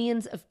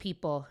millions of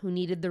people who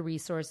needed the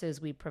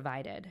resources we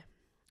provided,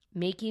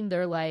 making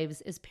their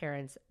lives as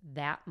parents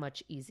that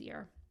much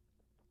easier.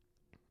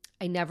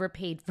 I never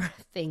paid for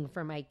a thing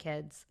for my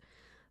kids.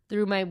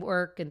 Through my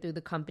work and through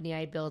the company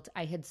I built,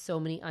 I had so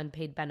many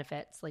unpaid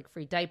benefits like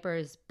free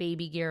diapers,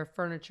 baby gear,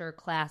 furniture,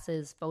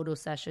 classes, photo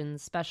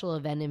sessions, special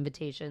event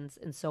invitations,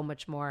 and so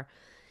much more.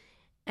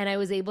 And I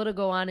was able to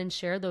go on and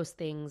share those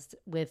things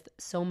with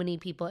so many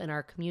people in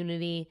our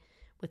community,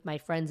 with my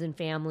friends and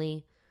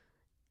family.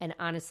 And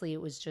honestly,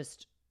 it was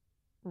just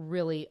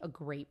really a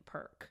great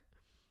perk.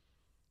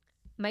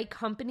 My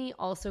company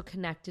also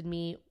connected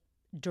me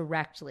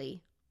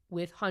directly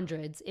with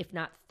hundreds, if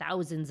not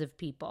thousands of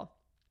people.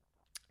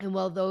 And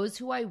while those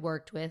who I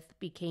worked with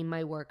became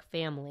my work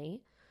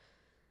family,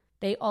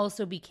 they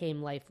also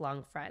became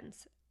lifelong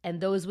friends.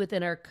 And those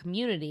within our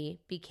community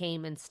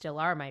became and still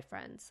are my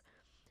friends.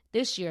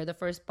 This year, the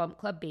first Bump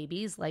Club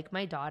babies, like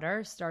my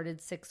daughter, started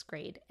 6th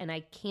grade. And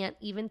I can't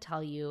even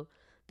tell you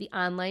the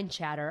online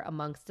chatter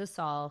amongst us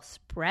all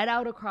spread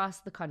out across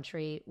the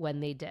country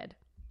when they did.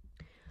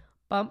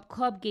 Bump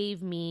Club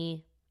gave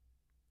me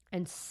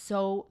and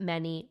so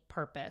many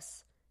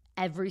purpose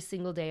every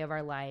single day of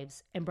our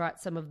lives and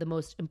brought some of the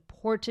most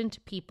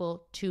important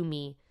people to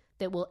me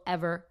that will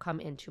ever come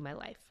into my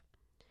life.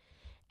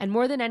 And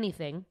more than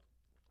anything,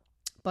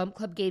 Bump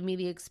Club gave me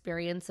the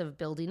experience of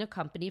building a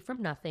company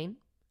from nothing,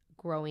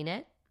 growing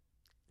it,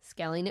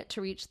 scaling it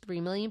to reach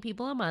 3 million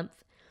people a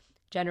month,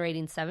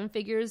 generating 7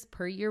 figures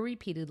per year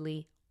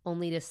repeatedly,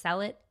 only to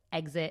sell it,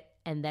 exit,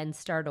 and then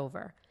start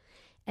over.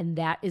 And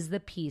that is the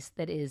piece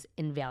that is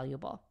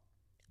invaluable.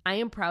 I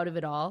am proud of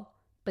it all,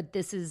 but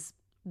this is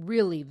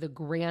really the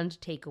grand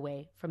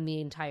takeaway from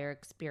the entire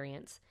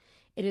experience.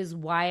 It is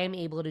why I'm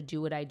able to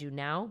do what I do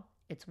now.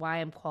 It's why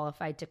I'm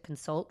qualified to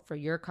consult for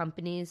your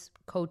companies,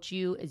 coach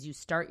you as you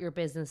start your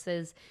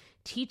businesses,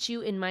 teach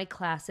you in my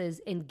classes,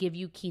 and give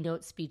you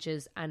keynote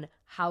speeches on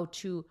how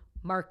to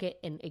market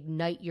and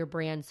ignite your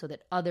brand so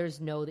that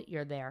others know that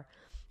you're there.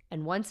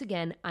 And once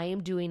again, I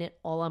am doing it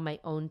all on my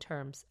own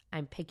terms.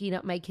 I'm picking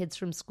up my kids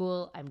from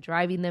school. I'm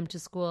driving them to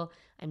school.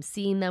 I'm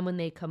seeing them when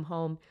they come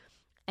home.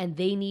 And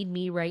they need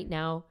me right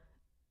now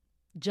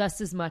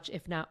just as much,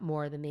 if not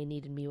more, than they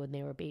needed me when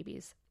they were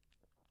babies.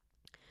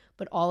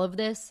 But all of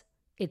this,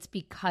 it's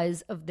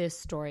because of this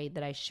story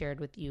that I shared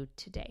with you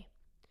today.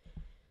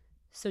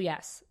 So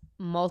yes,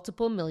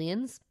 multiple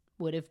millions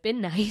would have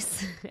been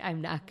nice.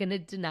 I'm not going to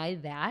deny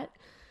that.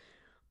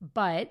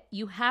 But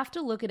you have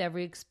to look at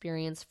every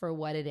experience for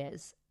what it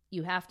is.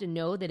 You have to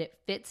know that it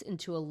fits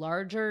into a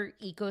larger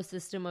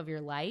ecosystem of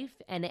your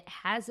life and it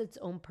has its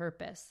own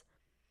purpose.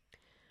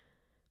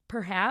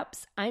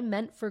 Perhaps I'm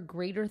meant for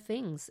greater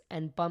things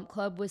and Bump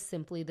Club was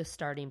simply the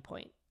starting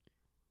point.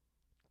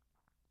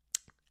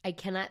 I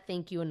cannot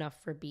thank you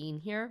enough for being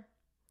here.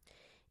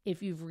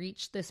 If you've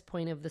reached this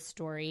point of the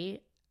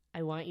story,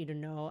 I want you to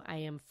know I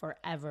am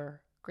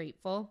forever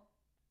grateful.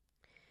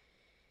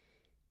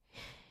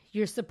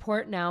 Your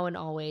support now and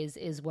always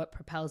is what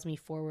propels me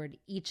forward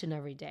each and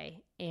every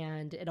day.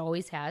 And it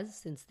always has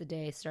since the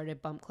day I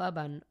started Bump Club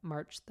on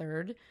March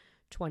 3rd,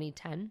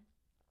 2010.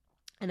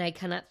 And I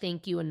cannot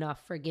thank you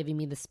enough for giving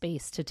me the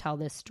space to tell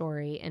this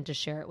story and to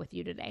share it with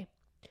you today.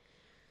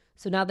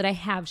 So now that I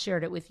have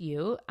shared it with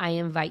you, I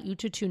invite you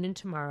to tune in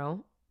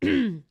tomorrow.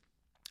 I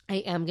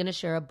am going to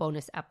share a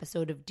bonus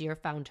episode of Dear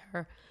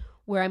Founder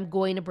where I'm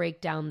going to break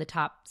down the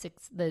top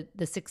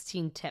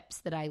 16 tips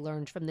that I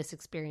learned from this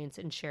experience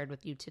and shared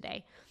with you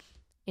today.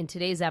 In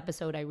today's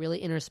episode, I really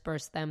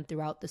interspersed them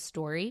throughout the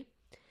story,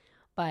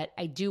 but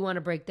I do want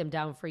to break them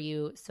down for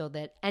you so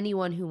that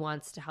anyone who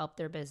wants to help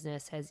their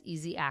business has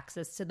easy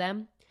access to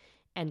them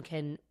and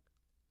can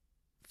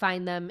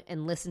find them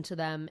and listen to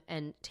them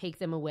and take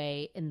them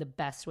away in the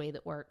best way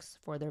that works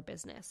for their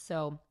business.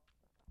 So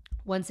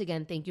once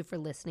again, thank you for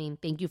listening.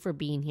 Thank you for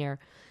being here.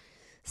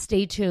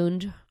 Stay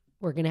tuned.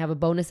 We're going to have a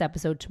bonus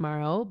episode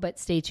tomorrow, but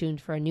stay tuned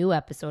for a new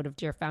episode of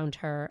Dear Found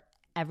Her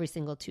every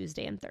single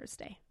Tuesday and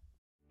Thursday.